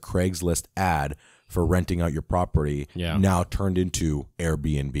started as a Craigslist ad for renting out your property now turned into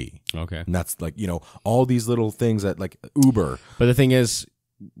Airbnb. Okay. And that's like, all these little things that like Uber. But the thing is,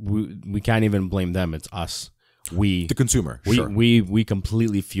 we can't even blame them. It's us. The consumer. We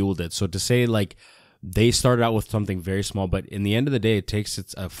completely fueled it. So to say like they started out with something very small, but in the end of the day, it takes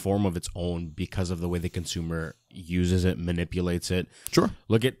a form of its own because of the way the consumer uses it, manipulates it. Sure.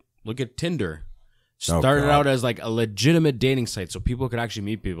 Look at Tinder. Started out as like a legitimate dating site so people could actually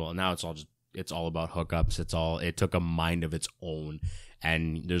meet people, and now it's all about hookups. It took a mind of its own,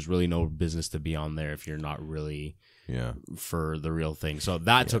 and there's really no business to be on there if you're not really for the real thing. So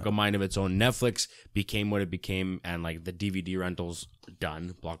that took a mind of its own. Netflix became what it became, and like the DVD rentals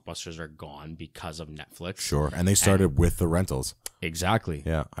done. Blockbusters are gone because of Netflix. Sure, and they started with the rentals. Exactly.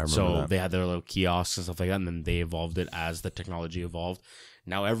 Yeah, I remember so that. they had their little kiosks and stuff like that, and then they evolved it as the technology evolved.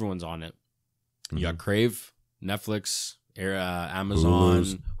 Now everyone's on it. You got Crave. Netflix,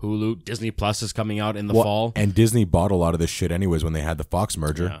 Amazon, Hulu, Disney Plus is coming out in the fall. And Disney bought a lot of this shit anyways when they had the Fox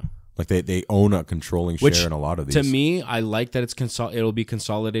merger. Yeah. Like they own a controlling share in a lot of these. To me, I like that it'll be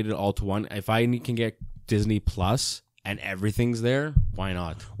consolidated all to one. If I can get Disney Plus and everything's there, why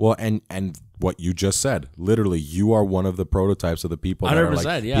not? Well, and what you just said, literally, you are one of the prototypes of the people that are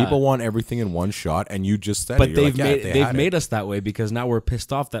like, yeah. people want everything in one shot, and you just said but it. they've made us that way because now we're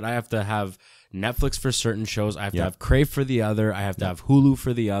pissed off that I have to have Netflix for certain shows, I have to have Crave for the other, I have to have Hulu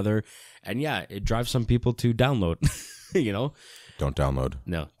for the other, and it drives some people to download. Don't download.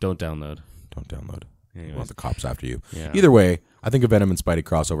 No, don't download. Don't download. Anyways. You want the cops after you. Yeah. Either way, I think a Venom and Spidey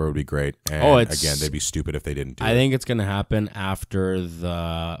crossover would be great. And it's- again, they'd be stupid if they didn't do it. I think it's going to happen after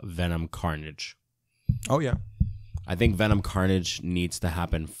the Venom Carnage. Oh, yeah. I think Venom Carnage needs to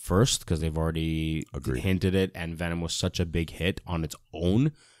happen first because they've already hinted it, and Venom was such a big hit on its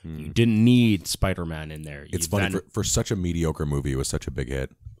own. You didn't need Spider-Man in there. It's funny, for such a mediocre movie, it was such a big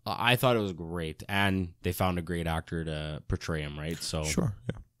hit. I thought it was great, and they found a great actor to portray him, right? So Sure,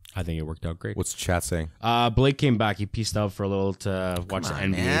 yeah. I think it worked out great. What's the chat saying? Blake came back. He pieced out for a little to watch the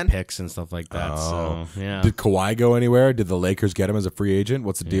NBA picks and stuff like that. Oh. So, yeah. Did Kawhi go anywhere? Did the Lakers get him as a free agent?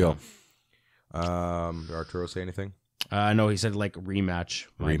 What's the deal? Did Arturo say anything? No, he said like rematch.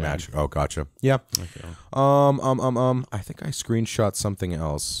 Rematch. Oh, gotcha. Yeah. Okay. I think I screenshot something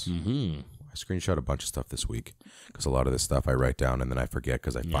else. Mm-hmm. I screenshot a bunch of stuff this week because a lot of this stuff I write down and then I forget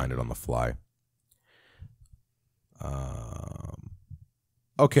because I find it on the fly.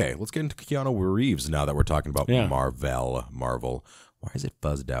 Okay, let's get into Keany Reeves now that we're talking about Marvel. Why is it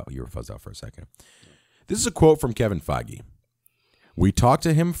fuzzed out? You were fuzzed out for a second. This is a quote from Kevin Feige. We talk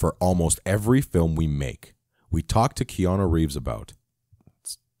to him for almost every film we make. We talk to Keany Reeves about.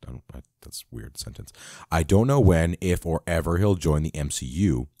 That's a weird sentence. I don't know when, if, or ever he'll join the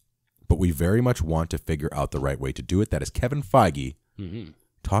MCU, but we very much want to figure out the right way to do it. That is Kevin Feige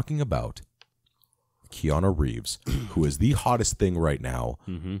talking about Keany Reeves, who is the hottest thing right now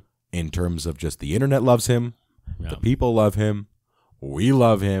in terms of just the internet loves him, the people love him, we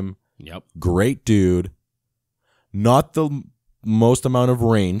love him. Yep. Great dude. Not the most amount of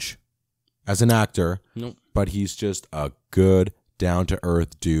range as an actor, but he's just a good,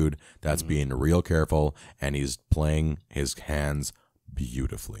 down-to-earth dude that's being real careful, and he's playing his hands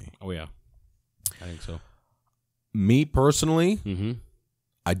beautifully. Oh, yeah. I think so. Me, personally,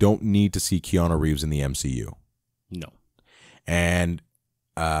 I don't need to see Keany Reeves in the MCU. No. And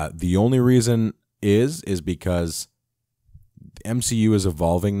the only reason is because the MCU is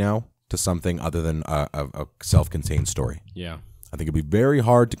evolving now to something other than a self-contained story. Yeah. I think it'd be very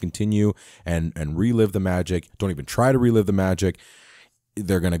hard to continue and relive the magic. Don't even try to relive the magic.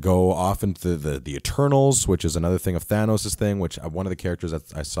 They're going to go off into the Eternals, which is another thing of Thanos' thing, which one of the characters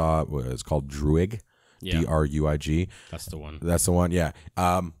that I saw was called Druig. Yeah. Druig. That's the one. That's the one, yeah.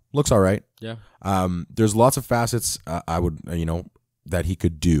 Looks all right. Yeah. There's lots of facets I would, that he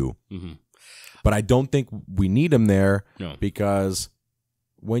could do. But I don't think we need him there because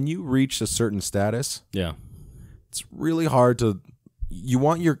when you reach a certain status, it's really hard to. You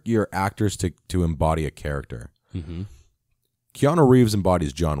want your actors to embody a character. Keany Reeves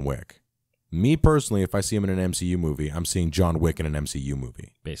embodies John Wick. Me personally, if I see him in an MCU movie, I'm seeing John Wick in an MCU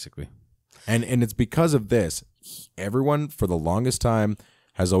movie. Basically. And it's because of this. Everyone for the longest time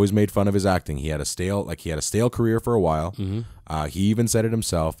has always made fun of his acting. He had a stale career for a while. He even said it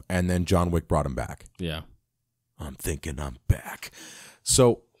himself, and then John Wick brought him back. Yeah. I'm thinking I'm back.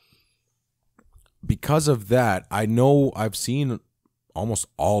 So because of that, I know I've seen almost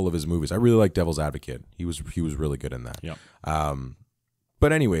all of his movies. I really like Devil's Advocate. He was really good in that. Yep.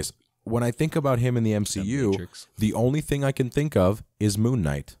 But anyways, when I think about him in the MCU, the only thing I can think of is Moon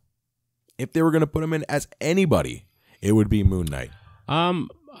Knight. If they were going to put him in as anybody, it would be Moon Knight.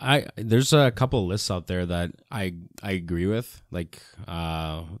 There's a couple lists out there that I agree with. Like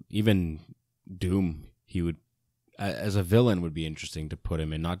even Doom, he would as a villain would be interesting to put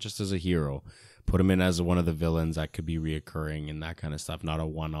him in, not just as a hero. Put him in as one of the villains that could be reoccurring and that kind of stuff, not a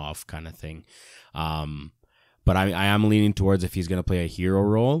one-off kind of thing. But I am leaning towards if he's going to play a hero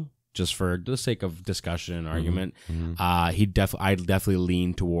role, just for the sake of discussion and argument, I'd definitely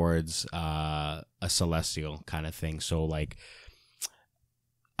lean towards a celestial kind of thing. So like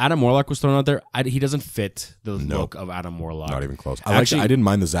Adam Warlock was thrown out there. He doesn't fit the look of Adam Warlock. Not even close. I didn't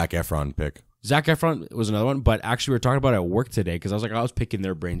mind the Zac Efron pick. Zac Efron was another one, but actually we were talking about it at work today because I was picking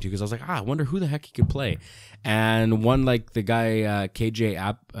their brain too because I was like, I wonder who the heck he could play. And one like the guy KJ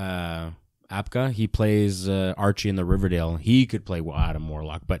Apka. He plays Archie in the Riverdale. He could play Adam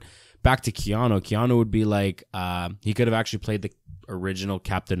Warlock. But back to Keanu. Keanu would be like he could have actually played the original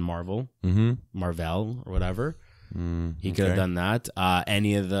Captain Marvel, Marvel or whatever. He could have done that.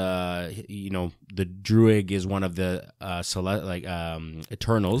 Any of the the Druid is one of the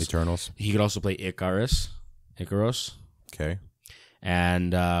Eternals. Eternals. He could also play Icarus. Okay.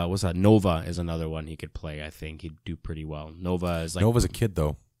 And what's that? Nova is another one he could play. I think he'd do pretty well. Nova is like Nova's a kid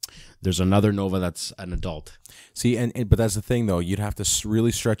though. There's another Nova that's an adult. See, but that's the thing though. You'd have to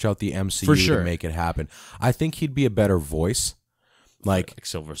really stretch out the MCU For sure. to make it happen. I think he'd be a better voice. Like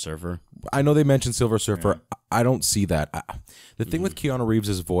Silver Surfer. I know they mentioned Silver Surfer. Yeah. I don't see that. The thing with Keanu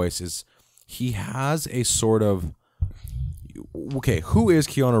Reeves' voice is he has a sort of... Okay, who is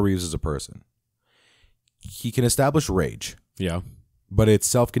Keanu Reeves as a person? He can establish rage. Yeah. But it's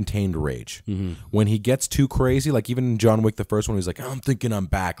self-contained rage. When he gets too crazy, like even in John Wick, the first one, he's like, I'm thinking I'm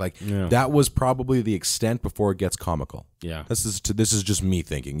back. Like that was probably the extent before it gets comical. Yeah. This is just me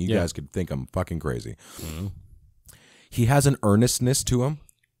thinking. You guys could think I'm fucking crazy. He has an earnestness to him.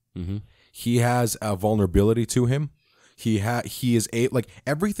 He has a vulnerability to him. He is like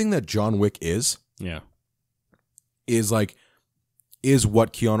everything that John Wick is. Yeah. Is what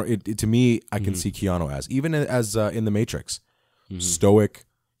Keanu. To me, I can see Keanu as even as in the Matrix, stoic.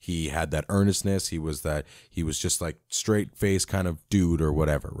 He had that earnestness. He was just like straight face kind of dude or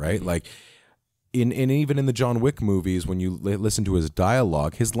whatever, right? Like. Even in the John Wick movies, when you listen to his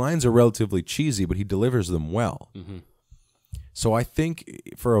dialogue, his lines are relatively cheesy, but he delivers them well. So I think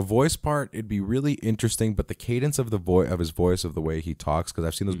for a voice part, it'd be really interesting. But the cadence of his voice, of the way he talks, because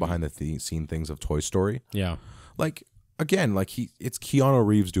I've seen those behind the scene things of Toy Story. Yeah, like again, like it's Keanu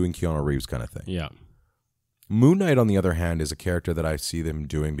Reeves doing Keanu Reeves kind of thing. Yeah. Moon Knight, on the other hand, is a character that I see them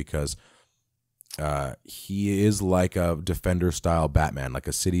doing because he is like a Defender style Batman, like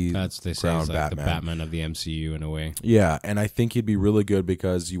a city ground like Batman. The Batman of the MCU in a way. Yeah, and I think he'd be really good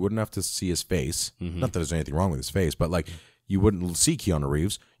because you wouldn't have to see his face. Not that there's anything wrong with his face, but like you wouldn't see Keanu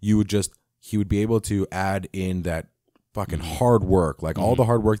Reeves. He would be able to add in that fucking hard work, like all the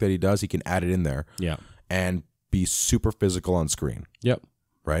hard work that he does. He can add it in there. Yeah, and be super physical on screen. Yep.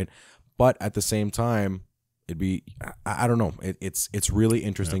 Right, but at the same time. It'd be, I don't know. It's really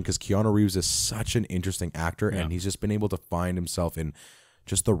interesting because Keanu Reeves is such an interesting actor, and he's just been able to find himself in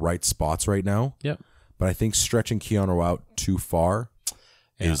just the right spots right now. Yeah. But I think stretching Keanu out too far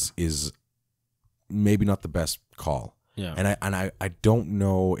is maybe not the best call. Yeah. And I don't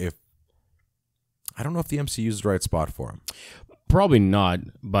know if the MCU is the right spot for him. Probably not,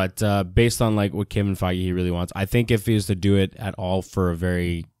 but based on like what Kevin Feige he really wants, I think if he was to do it at all for a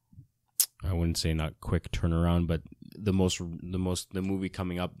very I wouldn't say not quick turnaround, but the movie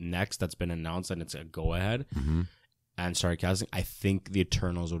coming up next that's been announced and it's a go ahead and started casting. I think the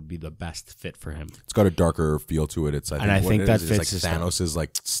Eternals would be the best fit for him. It's got a darker feel to it. I think that fits. It's like Thanos is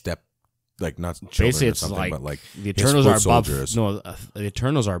like not basically it's like, but like the Eternals are above. No, the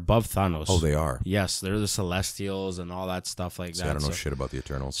Eternals are above Thanos. Oh, they are. Yes, they're the Celestials and all that stuff like that. I don't know shit about the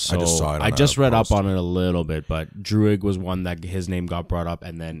Eternals. So I just saw it. I just read up on it a little bit, but Druid was one that his name got brought up,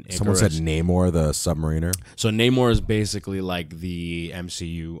 and then someone said Namor, the submariner. So Namor is basically like the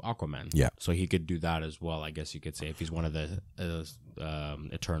MCU Aquaman. Yeah. So he could do that as well. I guess you could say if he's one of the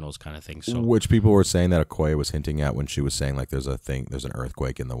Eternals kind of thing. So which people were saying that Okoye was hinting at when she was saying like there's an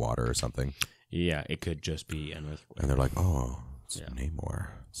earthquake in the water or something. Yeah, it could just be an earthquake. And they're like, oh, it's Namor.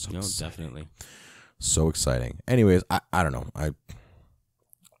 So exciting. Definitely. So exciting. Anyways, I don't know.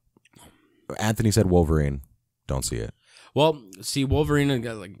 Anthony said Wolverine. Don't see it. Well, see, Wolverine,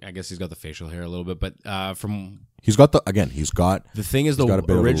 I guess he's got the facial hair a little bit, but from... He's got the thing is the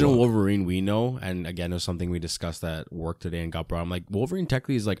original Wolverine we know, and again, it was something we discussed at work today and got brought. I'm like, Wolverine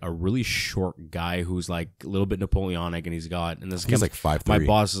technically is like a really short guy who's like a little bit Napoleonic, and he's like 5'3". My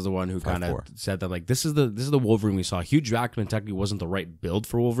boss is the one who kind of said that like this is the Wolverine we saw. Hugh Jackman technically wasn't the right build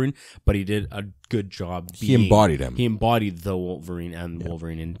for Wolverine, but he did a good job. He embodied him. He embodied the Wolverine and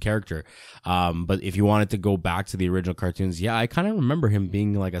Wolverine in character. But if you wanted to go back to the original cartoons, I kind of remember him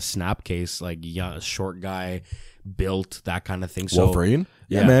being like a snapcase, like a short guy. Built that kind of thing. So, Wolverine?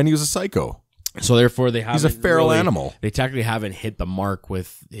 Yeah, man, he was a psycho. So therefore, he's a feral animal. They technically haven't hit the mark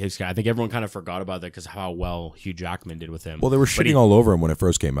with his guy. I think everyone kind of forgot about that because how well Hugh Jackman did with him. Well, they were shitting all over him when it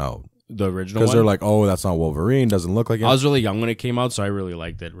first came out. The original one? Because they're like, oh, that's not Wolverine. Doesn't look like him. I was really young when it came out, so I really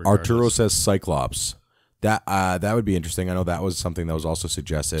liked it. Regardless. Arturo says Cyclops. That would be interesting. I know that was something that was also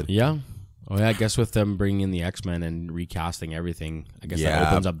suggested. Yeah. Oh yeah, I guess with them bringing in the X-Men and recasting everything, I guess that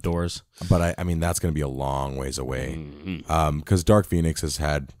opens up doors. But I mean, that's going to be a long ways away. Because Dark Phoenix has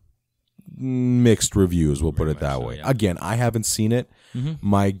had mixed reviews. We'll put it that so, way. yeah. Again, I haven't seen it.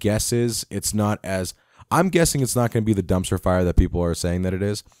 My guess is it's not as. I'm guessing it's not going to be the dumpster fire that people are saying that it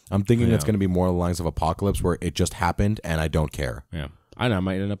is. I'm thinking it's going to be more along the lines of Apocalypse, where it just happened and I don't care. Yeah, I know. I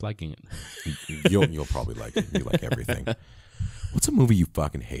might end up liking it. You'll probably like it. You like everything. What's a movie you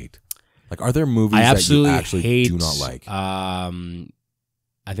fucking hate? Like, are there movies that you actually do not like?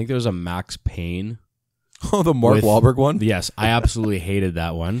 I think there was a Max Payne. Oh, the Mark Wahlberg one? Yes, I absolutely hated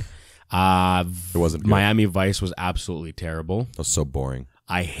that one. It wasn't good. Miami Vice was absolutely terrible. That was so boring.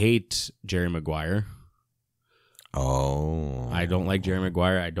 I hate Jerry Maguire. Oh. I don't like Jerry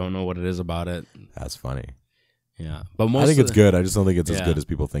Maguire. I don't know what it is about it. That's funny. Yeah. But I think it's good. I just don't think it's as good as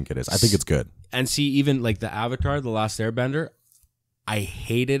people think it is. I think it's good. And see, even like the Avatar, The Last Airbender, I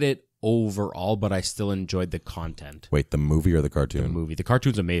hated it overall, but I still enjoyed the content. Wait, the movie or the cartoon? The movie. The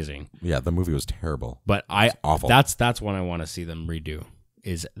cartoon's amazing. Yeah, the movie was terrible. But It's awful. That's one I want to see them redo.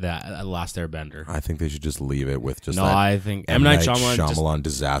 Is that Last Airbender? I think they should just leave it with just no. that I think M. Night Shyamalan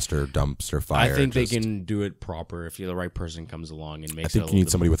disaster dumpster fire. I think they can do it proper if the right person comes along and makes. I think it you need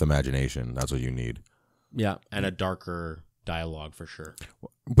somebody with imagination. That's what you need. Yeah, and a darker dialogue for sure.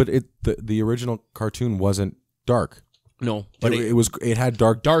 But the original cartoon wasn't dark. No, but it had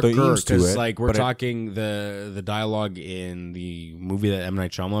darker themes to it. Like we're talking the dialogue in the movie, that M. Night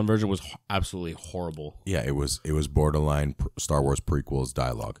Shyamalan version was absolutely horrible. Yeah, it was borderline Star Wars prequels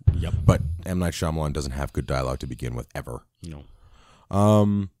dialogue. Yep. But M. Night Shyamalan doesn't have good dialogue to begin with ever. No.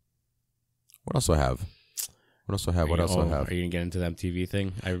 What else do I have? What else do I have? Are you gonna get into the MTV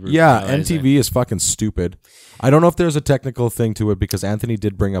thing? Yeah, MTV is fucking stupid. I don't know if there's a technical thing to it because Anthony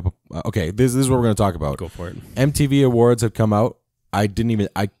did bring up. Okay, this is what we're going to talk about. Go for it. MTV Awards have come out. I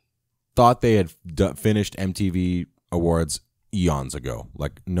thought they had finished MTV Awards eons ago.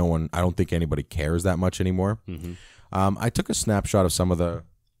 Like no one. I don't think anybody cares that much anymore. Mm-hmm. I took a snapshot of some of the.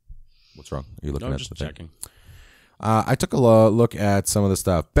 What's wrong? Are you looking at just the thing? checking. I took a look at some of the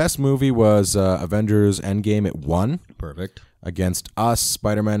stuff. Best movie was Avengers Endgame. It won. Perfect. Against Us,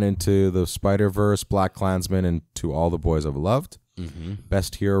 Spider-Man Into the Spider-Verse, Black Klansman, and To All the Boys I've Loved. Mm-hmm.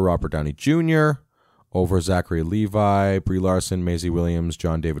 Best Hero, Robert Downey Jr. Over Zachary Levi, Brie Larson, Maisie Williams,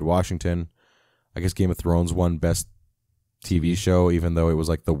 John David Washington. I guess Game of Thrones won Best TV Show, even though it was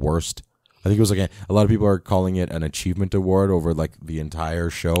like the worst. I think it was like a lot of people are calling it an achievement award over like the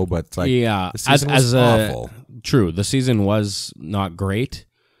entire show, but it's like yeah, the season was awful. True, the season was not great,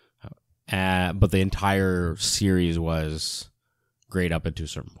 but the entire series was great up until a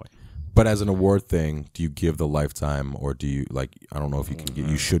certain point. But as an award thing, do you give the lifetime, or do you like? I don't know if you can.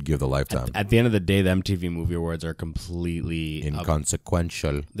 You should give the lifetime. At the end of the day, the MTV Movie Awards are completely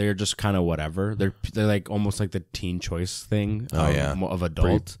inconsequential. They're just kind of whatever. They're like almost like the Teen Choice thing. Of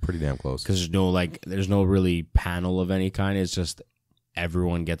adult. Pretty damn close. Because there's no really panel of any kind. It's just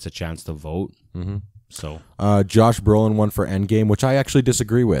everyone gets a chance to vote. Mm-hmm. So, Josh Brolin won for Endgame, which I actually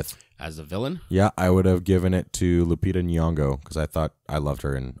disagree with. As the villain? Yeah, I would have given it to Lupita Nyong'o because I loved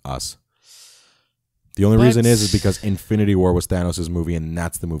her in Us. The only reason is because Infinity War was Thanos' movie, and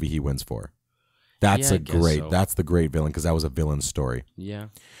that's the movie he wins for. That's the great villain because that was a villain story. Yeah.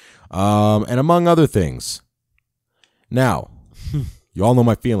 And among other things. Now, you all know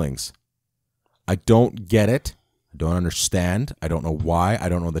my feelings. I don't get it. I don't understand. I don't know why. I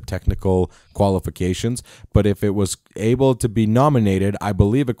don't know the technical qualifications. But if it was able to be nominated, I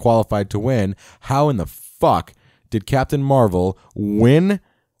believe it qualified to win. How in the fuck did Captain Marvel win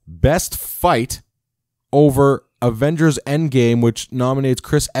Best Fight over Avengers Endgame, which nominates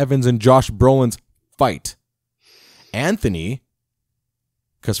Chris Evans and Josh Brolin's fight? Anthony,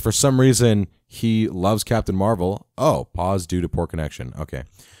 because for some reason he loves Captain Marvel. Oh, pause due to poor connection. Okay.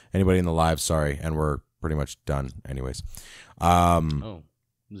 Anybody in the live, sorry. And we're pretty much done anyways. 0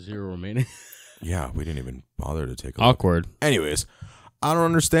 remaining. Yeah, we didn't even bother to take a Awkward. look. Anyways, I don't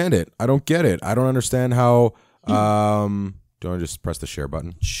understand it. I don't get it. I don't understand how... do you want to just press the share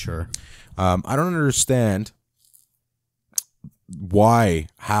button? Sure. I don't understand why,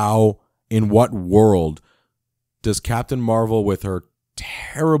 how, in what world does Captain Marvel with her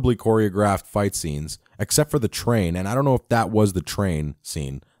terribly choreographed fight scenes, except for the train, and I don't know if that was the train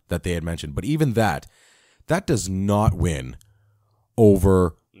scene that they had mentioned, but even that does not win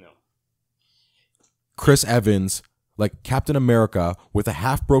over Chris Evans, like Captain America with a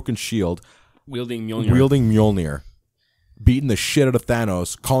half-broken shield, wielding Mjolnir. Beating the shit out of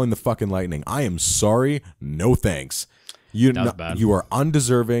Thanos, calling the fucking lightning. I am sorry, no thanks. You are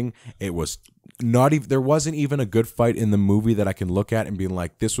undeserving. It was not even. There wasn't even a good fight in the movie that I can look at and be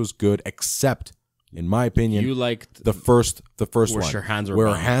like, this was good, except In my opinion, You liked the first where one her hands were where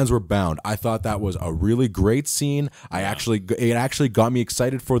bound. her hands were bound. I thought that was a really great scene. It actually got me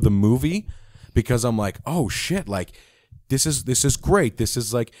excited for the movie because I'm like, oh shit, like this is great. This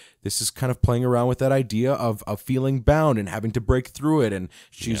is kind of playing around with that idea of feeling bound and having to break through it. And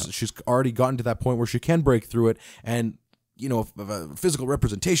she's already gotten to that point where she can break through it. And you know, a physical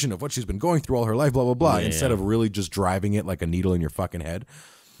representation of what she's been going through all her life, blah blah blah. Instead of really just driving it like a needle in your fucking head.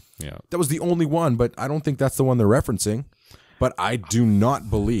 Yeah, that was the only one, but I don't think that's the one they're referencing. But I do not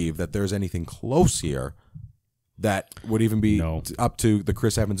believe that there's anything close here that would even be up to the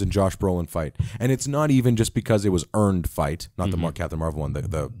Chris Evans and Josh Brolin fight. And it's not even just because it was earned fight, not the Captain Marvel one,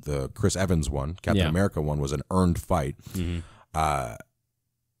 the Chris Evans one, Captain America one was an earned fight.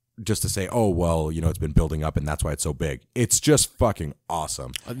 Just to say, oh, well, you know, it's been building up and that's why it's so big. It's just fucking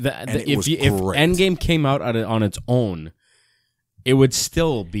awesome. If Endgame came out on its own, it would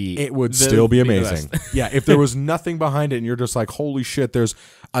still be amazing. Yeah, if there was nothing behind it and you're just like, holy shit, there's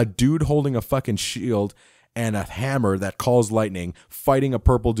a dude holding a fucking shield and a hammer that calls lightning, fighting a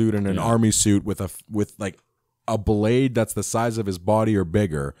purple dude in an army suit with like a blade that's the size of his body or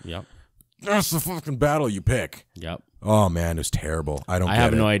bigger. Yep. That's the fucking battle you pick. Yep. Oh man, it was terrible. I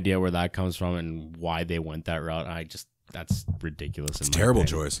have no idea where that comes from and why they went that route. That's ridiculous. It's a terrible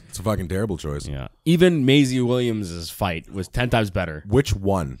choice. It's a fucking terrible choice. Yeah. Even Maisie Williams' fight was 10 times better. Which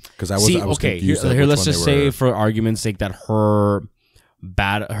one? Because I was confused. Here let's just say, for argument's sake, that her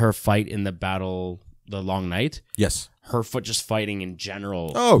fight in the battle, the Long Night. Yes. Her foot just fighting in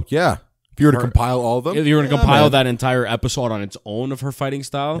general. Oh yeah. If you were to compile all of them, if you were to compile that entire episode on its own of her fighting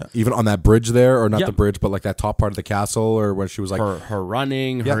style, even on that bridge there, or not the bridge, but like that top part of the castle, or when she was like her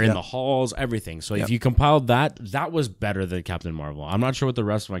running, her in the halls, everything. So if you compiled that was better than Captain Marvel. I'm not sure what the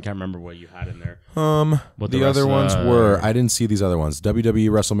rest of them. I can't remember what you had in there. What the other ones were. I didn't see these other ones. WWE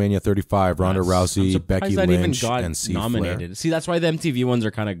WrestleMania 35, Ronda Rousey, Becky Lynch, and C. nominated. Flair. See, that's why the MTV ones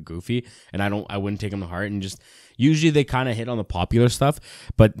are kind of goofy, and I wouldn't take them to heart, and just. Usually they kind of hit on the popular stuff,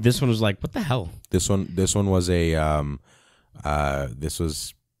 but this one was like, what the hell? This one was this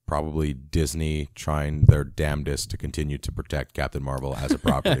was probably Disney trying their damnedest to continue to protect Captain Marvel as a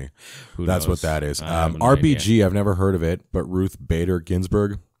property. That's what that is. RBG, I've never heard of it, but Ruth Bader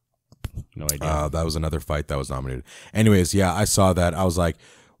Ginsburg. No idea. That was another fight that was nominated. Anyways, yeah, I saw that. I was like,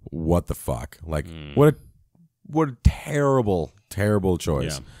 what the fuck? Like, what a terrible, terrible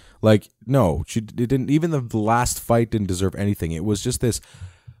choice. Yeah. Like, no, it didn't. Even the last fight didn't deserve anything. It was just this.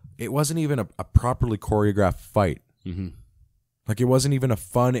 It wasn't even a properly choreographed fight. Like, it wasn't even a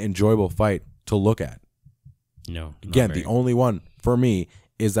fun, enjoyable fight to look at. No. Again, the only one for me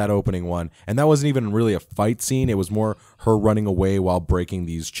is that opening one, and that wasn't even really a fight scene. It was more her running away while breaking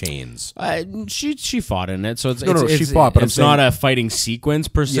these chains. She fought in it, so she fought, but it's not a fighting sequence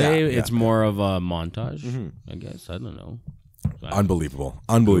per se. Yeah, it's more of a montage. I guess I don't know. Unbelievable.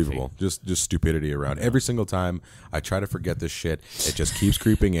 Just stupidity around. Every single time I try to forget this shit, it just keeps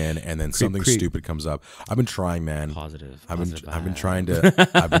creeping in, and then something stupid comes up. I've been trying, man. I've been trying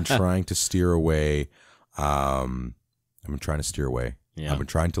to steer away. I've been trying to steer away. Yeah. I've been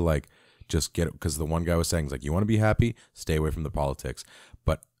trying to like just get it, because the one guy was saying, like, you want to be happy, stay away from the politics.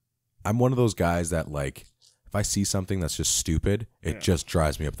 But I'm one of those guys that, like, if I see something that's just stupid, it just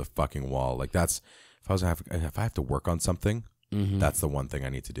drives me up the fucking wall. Like, that's if I have to work on something. That's the one thing I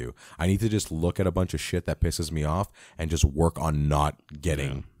need to do. I need to just look at a bunch of shit that pisses me off and just work on not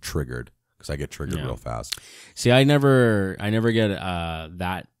getting triggered, because I get triggered real fast. See, I never get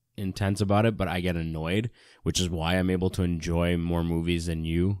that intense about it, but I get annoyed, which is why I'm able to enjoy more movies than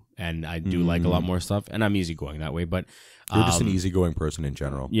you, and I do like a lot more stuff, and I'm easygoing that way. But you're just an easygoing person in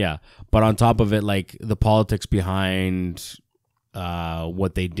general. Yeah, but on top of it, like the politics behind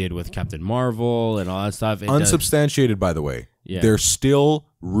what they did with Captain Marvel and all that stuff. Unsubstantiated, by the way. Yeah. There's still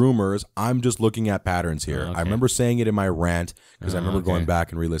rumors. I'm just looking at patterns here. I remember saying it in my rant, because I remember going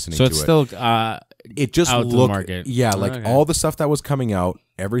back and re-listening to it. So it's still it just out looked, to the market. Yeah, like all the stuff that was coming out,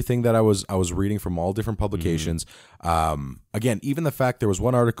 everything that I was reading from all different publications. Again, even the fact there was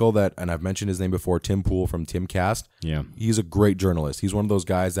one article that, and I've mentioned his name before, Tim Pool from Timcast. Yeah, he's a great journalist. He's one of those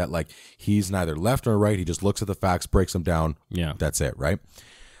guys that, like, he's neither left nor right. He just looks at the facts, breaks them down. Yeah, that's it, right?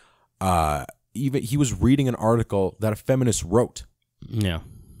 Even he was reading an article that a feminist wrote. Yeah.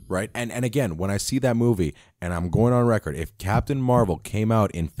 Right? And again, when I see that movie, and I'm going on record, if Captain Marvel came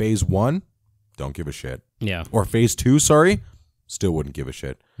out in phase 1, don't give a shit. Yeah. Or phase 2, sorry, still wouldn't give a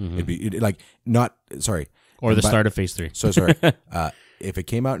shit. It'd be or the start of phase 3. So sorry. If it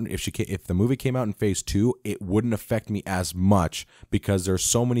came out, if the movie came out in phase 2, it wouldn't affect me as much, because there's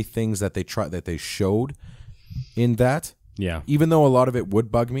so many things that they showed in that Yeah. Even though a lot of it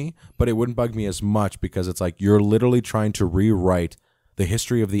would bug me, but it wouldn't bug me as much because it's like you're literally trying to rewrite the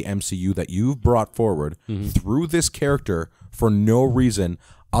history of the MCU that you've brought forward through this character for no reason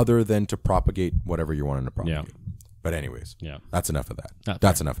other than to propagate whatever you're wanting to propagate. Yeah. But anyways, that's enough of that.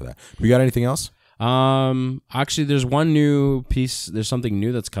 That's enough of that. We got anything else? Actually, there's one new piece. There's something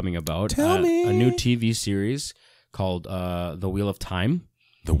new that's coming about. Tell me. A new TV series called The Wheel of Time.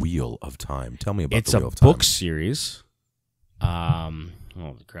 The Wheel of Time. Tell me about The Wheel of Time. It's a book series.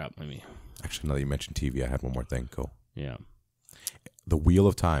 Holy crap! Actually, now that you mentioned TV, I had one more thing. Cool. Yeah. The Wheel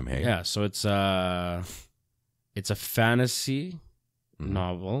of Time. Hey. Yeah. So it's a fantasy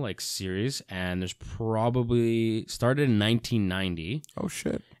novel like series, and there's probably started in 1990. Oh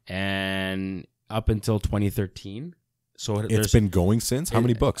shit! And up until 2013. So it's been going since? How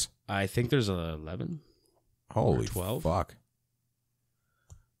many books? I think there's 11. Holy 12. Fuck.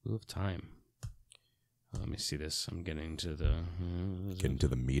 Wheel of Time. Let me see this. I'm getting to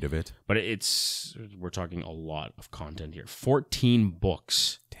the meat of it. But we're talking a lot of content here. 14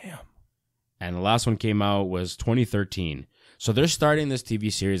 books. Damn. And the last one came out was 2013. So they're starting this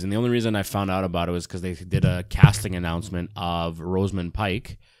TV series, and the only reason I found out about it was because they did a casting announcement of Rosamund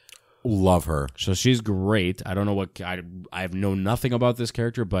Pike. Love her. So she's great. I don't know what I have known nothing about this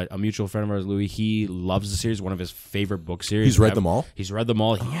character, but a mutual friend of ours, Louis, he loves the series. One of his favorite book series. He's read them all. He's read them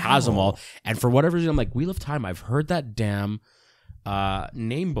all. He has them all. And for whatever reason, I'm like, Wheel of Time. I've heard that damn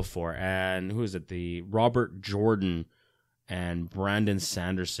name before. And who is it? The Robert Jordan and Brandon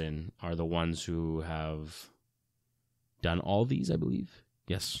Sanderson are the ones who have done all these, I believe.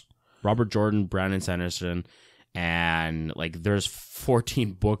 Yes, Robert Jordan, Brandon Sanderson. And like there's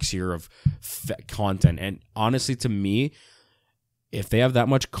 14 books here of content, and honestly, to me, if they have that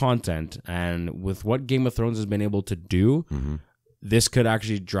much content and with what Game of Thrones has been able to do, this could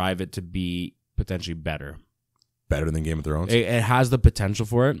actually drive it to be potentially better than Game of Thrones. It has the potential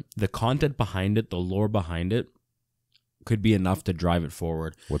for it. The content behind it, the lore behind it, could be enough to drive it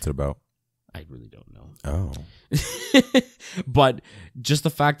forward. What's it about? I really don't know. Oh. But just the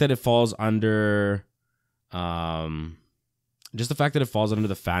fact that it falls under just the fact that it falls under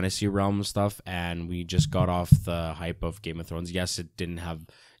the fantasy realm stuff, and we just got off the hype of Game of Thrones. Yes, it didn't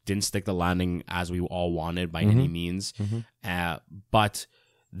stick the landing as we all wanted by any means, but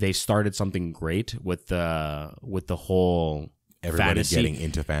they started something great with the whole everybody getting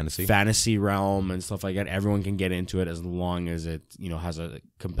into fantasy realm and stuff like that. Everyone can get into it as long as it has a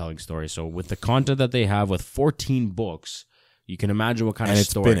compelling story. So with the content that they have with 14 books. You can imagine what kind of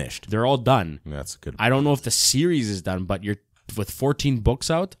story. And it's finished. They're all done. That's good. I don't know if the series is done, but with 14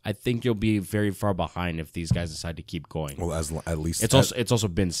 books out, I think you'll be very far behind if these guys decide to keep going. Well, at least it's also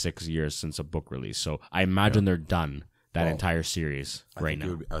been 6 years since a book release, so I imagine they're done that entire series right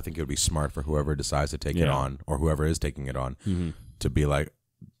now. I think it would be smart for whoever decides to take it on, or whoever is taking it on, to be like,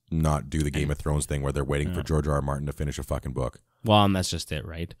 not do the Game of Thrones thing where they're waiting for George R.R. Martin to finish a fucking book. Well, and that's just it,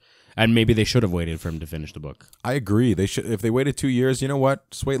 right? And maybe they should have waited for him to finish the book. I agree. They should. If they waited 2 years, you know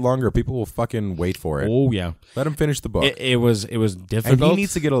what? Just wait longer. People will fucking wait for it. Oh yeah, let him finish the book. It was difficult. And he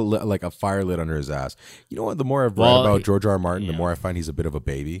needs to get a fire lit under his ass. You know what? The more I've read about George R. R. Martin, the more I find he's a bit of a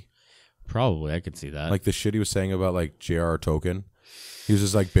baby. Probably, I could see that. Like the shit he was saying about like J.R.R. Tolkien. He was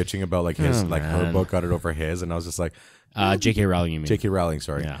just like bitching about like his her book got it over his, and I was just like, J.K. Rowling, you mean? J.K. Rowling,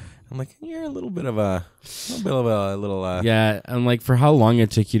 sorry. Yeah. I'm like, you're a little bit of a yeah, and like for how long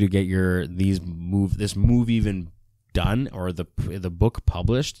it took you to get this movie even done or the book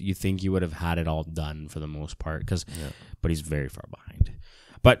published, you think you would have had it all done for the most part but he's very far behind.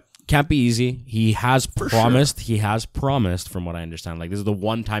 But can't be easy. He has promised. He has promised, from what I understand. Like this is the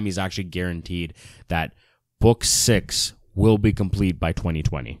one time he's actually guaranteed that book 6 will be complete by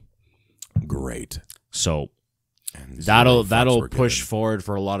 2020. Great. So. That'll push forward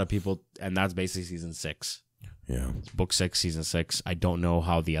for a lot of people, and that's basically season 6. Yeah, book 6, season 6. I don't know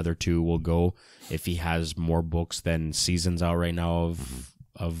how the other 2 will go. If he has more books than seasons out right now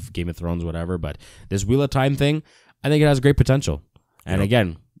of Game of Thrones, whatever. But this Wheel of Time thing, I think it has great potential. And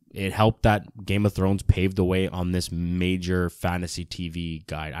again, it helped that Game of Thrones paved the way on this major fantasy TV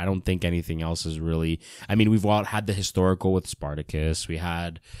guide. I don't think anything else is really. I mean, we've all had the historical with Spartacus.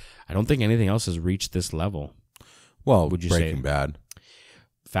 I don't think anything else has reached this level. Well, would you Breaking Bad,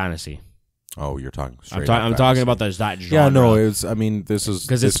 fantasy? Oh, you're talking. I'm talking about that genre. Yeah, no, it's. I mean, this is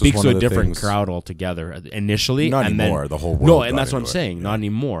because it speaks to a different crowd altogether. Initially, not and anymore. Then, the whole world. No, and that's what I'm saying. Yeah. Not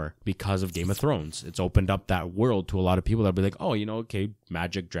anymore because of Game of Thrones. It's opened up that world to a lot of people that'll be like, oh, okay,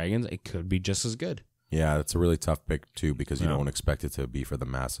 magic dragons. It could be just as good. Yeah, it's a really tough pick too because you don't expect it to be for the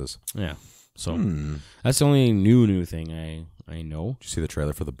masses. Yeah, so that's the only new thing I know. Did you see the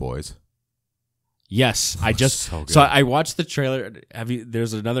trailer for The Boys? Yes, I just So good. so I watched the trailer. Have you?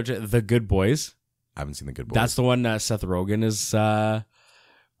 There's another The Good Boys. I haven't seen The Good Boys. That's the one Seth Rogen is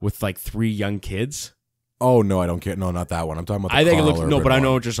with like 3 young kids. Oh no, I don't care. No, not that one. I'm talking about. The I think it Carl looks no, Urban but I know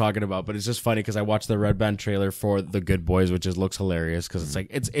one. what you're talking about. But it's just funny because I watched the Red Band trailer for The Good Boys, which looks hilarious because it's like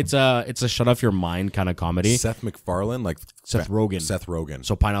it's a shut off your mind kind of comedy. Seth MacFarlane, like Seth Rogen. Seth Rogen.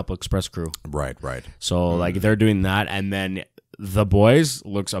 So Pineapple Express crew. Right. So like they're doing that, and then The Boys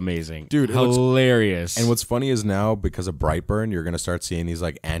looks amazing, Dude, it looks- hilarious. And what's funny is now because of Brightburn, you're gonna start seeing these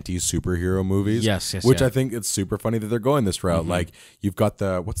like anti-superhero movies. Yes, Which yeah. I think it's super funny that they're going this route. Like you've got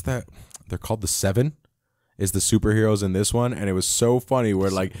what's that? They're called the Seven. Is the superheroes in this one, and it was so funny where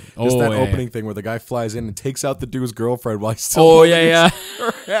like just that opening thing where the guy flies in and takes out the dude's girlfriend while he's still holding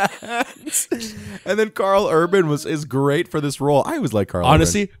her hands. And then Carl Urban is great for this role. I always like Carl Urban.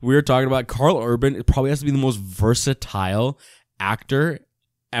 Honestly, we were talking about Carl Urban. It probably has to be the most versatile actor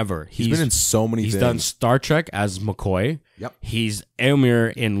ever. He's been in so many He's things. done Star Trek as McCoy. Yep. He's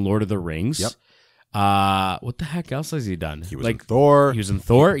Éomer in Lord of the Rings. Yep. What the heck else has he done? He was in Thor. He was in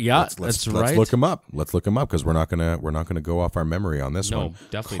Thor. Yeah, Let's right. look him up. Let's look him up because we're not gonna go off our memory on this No, one.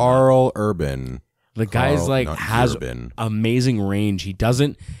 definitely Carl Urban. The guy's Carl, like not has Urban. amazing range. He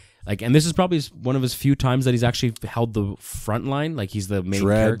doesn't like, and this is probably one of his few times that he's actually held the front line. Like he's the main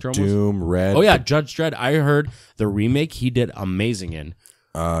Dread, character almost. Doom, Red. Oh yeah, Judge Dredd. I heard the remake he did amazing in.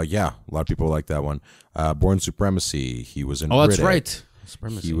 Yeah, a lot of people like that one. Born Supremacy. He was in. Oh, that's Riddick. right.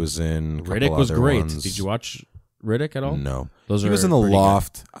 Supremacy. He was in. a couple Riddick was other great. ones. Did you watch Riddick at all? No. Those he are was in The pretty good.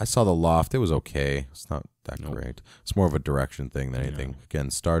 Loft. I saw The Loft. It was okay. It's not that great. It's more of a direction thing than anything. Again,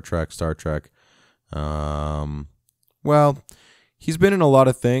 Star Trek. Well, he's been in a lot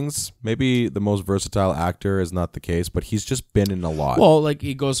of things. Maybe the most versatile actor is not the case, but he's just been in a lot. Well, like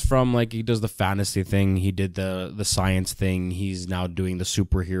he goes from like he does the fantasy thing, he did the science thing, he's now doing the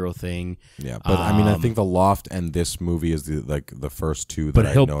superhero thing. Yeah, but I mean, I think The Loft and this movie is the first two But that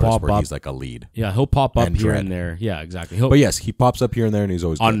I he'll noticed pop where up- he's like a lead. Yeah, he'll pop up And here Dredd. and there. Yeah, exactly. He'll But yes, he pops up here and there, and he's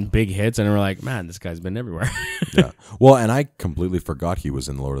always on good. big hits, and we're like, man, this guy's been everywhere. Yeah. Well, and I completely forgot he was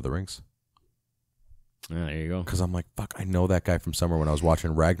in Lord of the Rings Yeah, there you go. because I'm like, fuck, I know that guy from somewhere when I was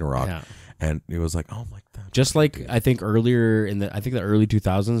watching Ragnarok, Yeah. and it was like, oh my god. Just like I think earlier in the early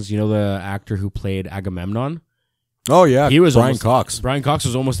 2000s, you know the actor who played Agamemnon? Oh yeah, He was Brian almost, Cox. Brian Cox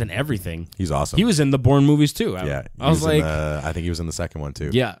was almost in everything. He's awesome. He was in the Bourne movies too. Yeah, I was like, I think he was in the second one too.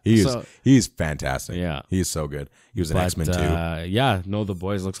 Yeah, he's fantastic. Yeah. he's so good. He was in but, X-Men too. Yeah, no, The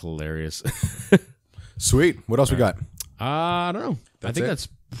Boys looks hilarious. Sweet. What else we got? I don't know. I That's think it? that's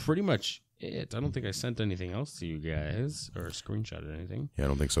pretty much it. I don't think I sent anything else to you guys or screenshotted anything. Yeah, I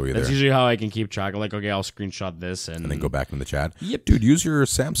don't think so either. That's usually how I can keep track. Like, okay, I'll screenshot this and And then go back in the chat. Yep. Dude, use your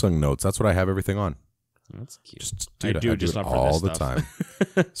Samsung notes. That's what I have everything on. That's cute. Dude, I do it just not for all this the stuff.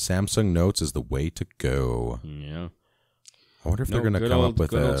 time. Samsung Notes is the way to go. Yeah. I wonder if they're going to come up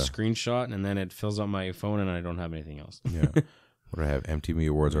with good old a screenshot, and then it fills up my phone, and I don't have anything else. yeah. What do I have? MTV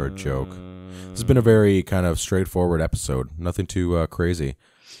Awards are a joke. This has been a very kind of straightforward episode. Nothing too crazy,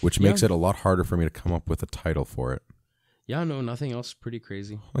 which makes it a lot harder for me to come up with a title for it. Yeah, no, nothing else pretty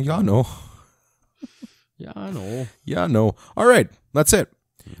crazy. Well, yeah, no. Yeah, I know. Yeah, no. All right, that's it.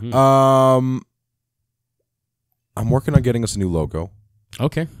 Mm-hmm. I'm working on getting us a new logo,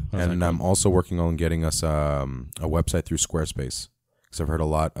 Okay. and I'm also working on getting us a website through Squarespace. Because I've heard a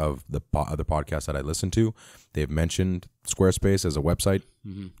lot of the other podcasts that I listen to, they've mentioned Squarespace as a website.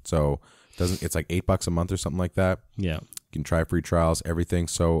 Mm-hmm. So it's like $8 a month or something like that. Yeah. You can try free trials, everything.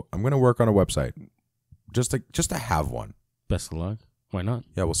 So I'm gonna work on a website, just to have one. Best of luck. Why not?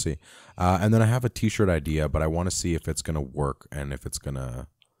 Yeah, we'll see. And then I have a T-shirt idea, but I want to see if it's gonna work and if it's gonna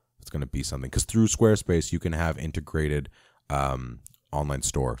be something. Because through Squarespace, you can have integrated online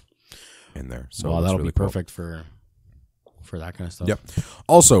store in there. So well, it's that'll really be cool. perfect for that kind of stuff. Yep.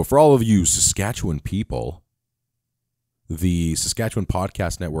 Also, for all of you Saskatchewan people, the Saskatchewan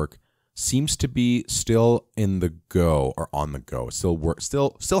Podcast Network seems to be still in the go or on the go.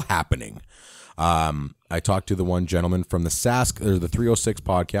 Still happening. I talked to the one gentleman from the the 306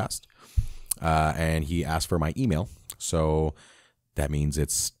 podcast, and he asked for my email. So that means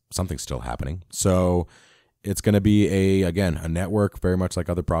something's still happening. So it's going to be a network very much like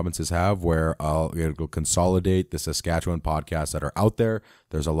other provinces have, where it'll consolidate the Saskatchewan podcasts that are out there.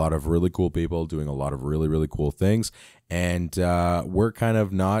 There's a lot of really cool people doing a lot of really, really cool things. And we're kind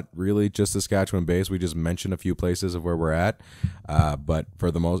of not really just Saskatchewan based. We just mention a few places of where we're at. But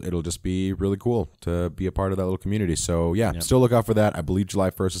for the most, it'll just be really cool to be a part of that little community. So yeah, still look out for that. I believe July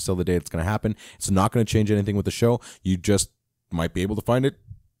 1st is still the day it's going to happen. It's not going to change anything with the show. You just might be able to find it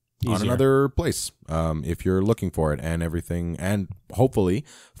on Easier. another place if you're looking for it and everything, and hopefully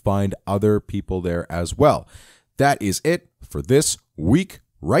find other people there as well. That is it for this week,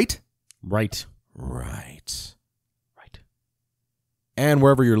 right? Right. And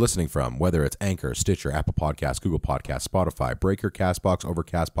wherever you're listening from, whether it's Anchor, Stitcher, Apple Podcasts, Google Podcasts, Spotify, Breaker, CastBox,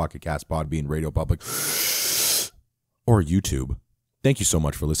 Overcast, Pocket Cast, Podbean, Radio Public, or YouTube, thank you so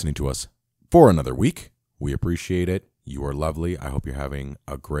much for listening to us for another week. We appreciate it. You are lovely. I hope you're having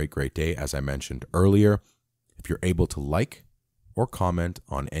a great, great day. As I mentioned earlier, if you're able to like or comment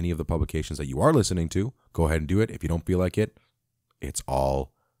on any of the publications that you are listening to, go ahead and do it. If you don't feel like it, it's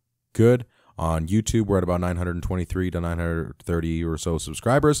all good. On YouTube, we're at about 923 to 930 or so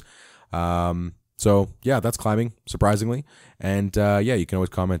subscribers. So, yeah, that's climbing, surprisingly. And, you can always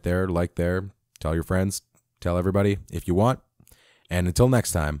comment there, like there, tell your friends, tell everybody if you want. And until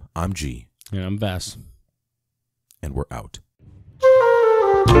next time, I'm G. And I'm Vass. And we're out.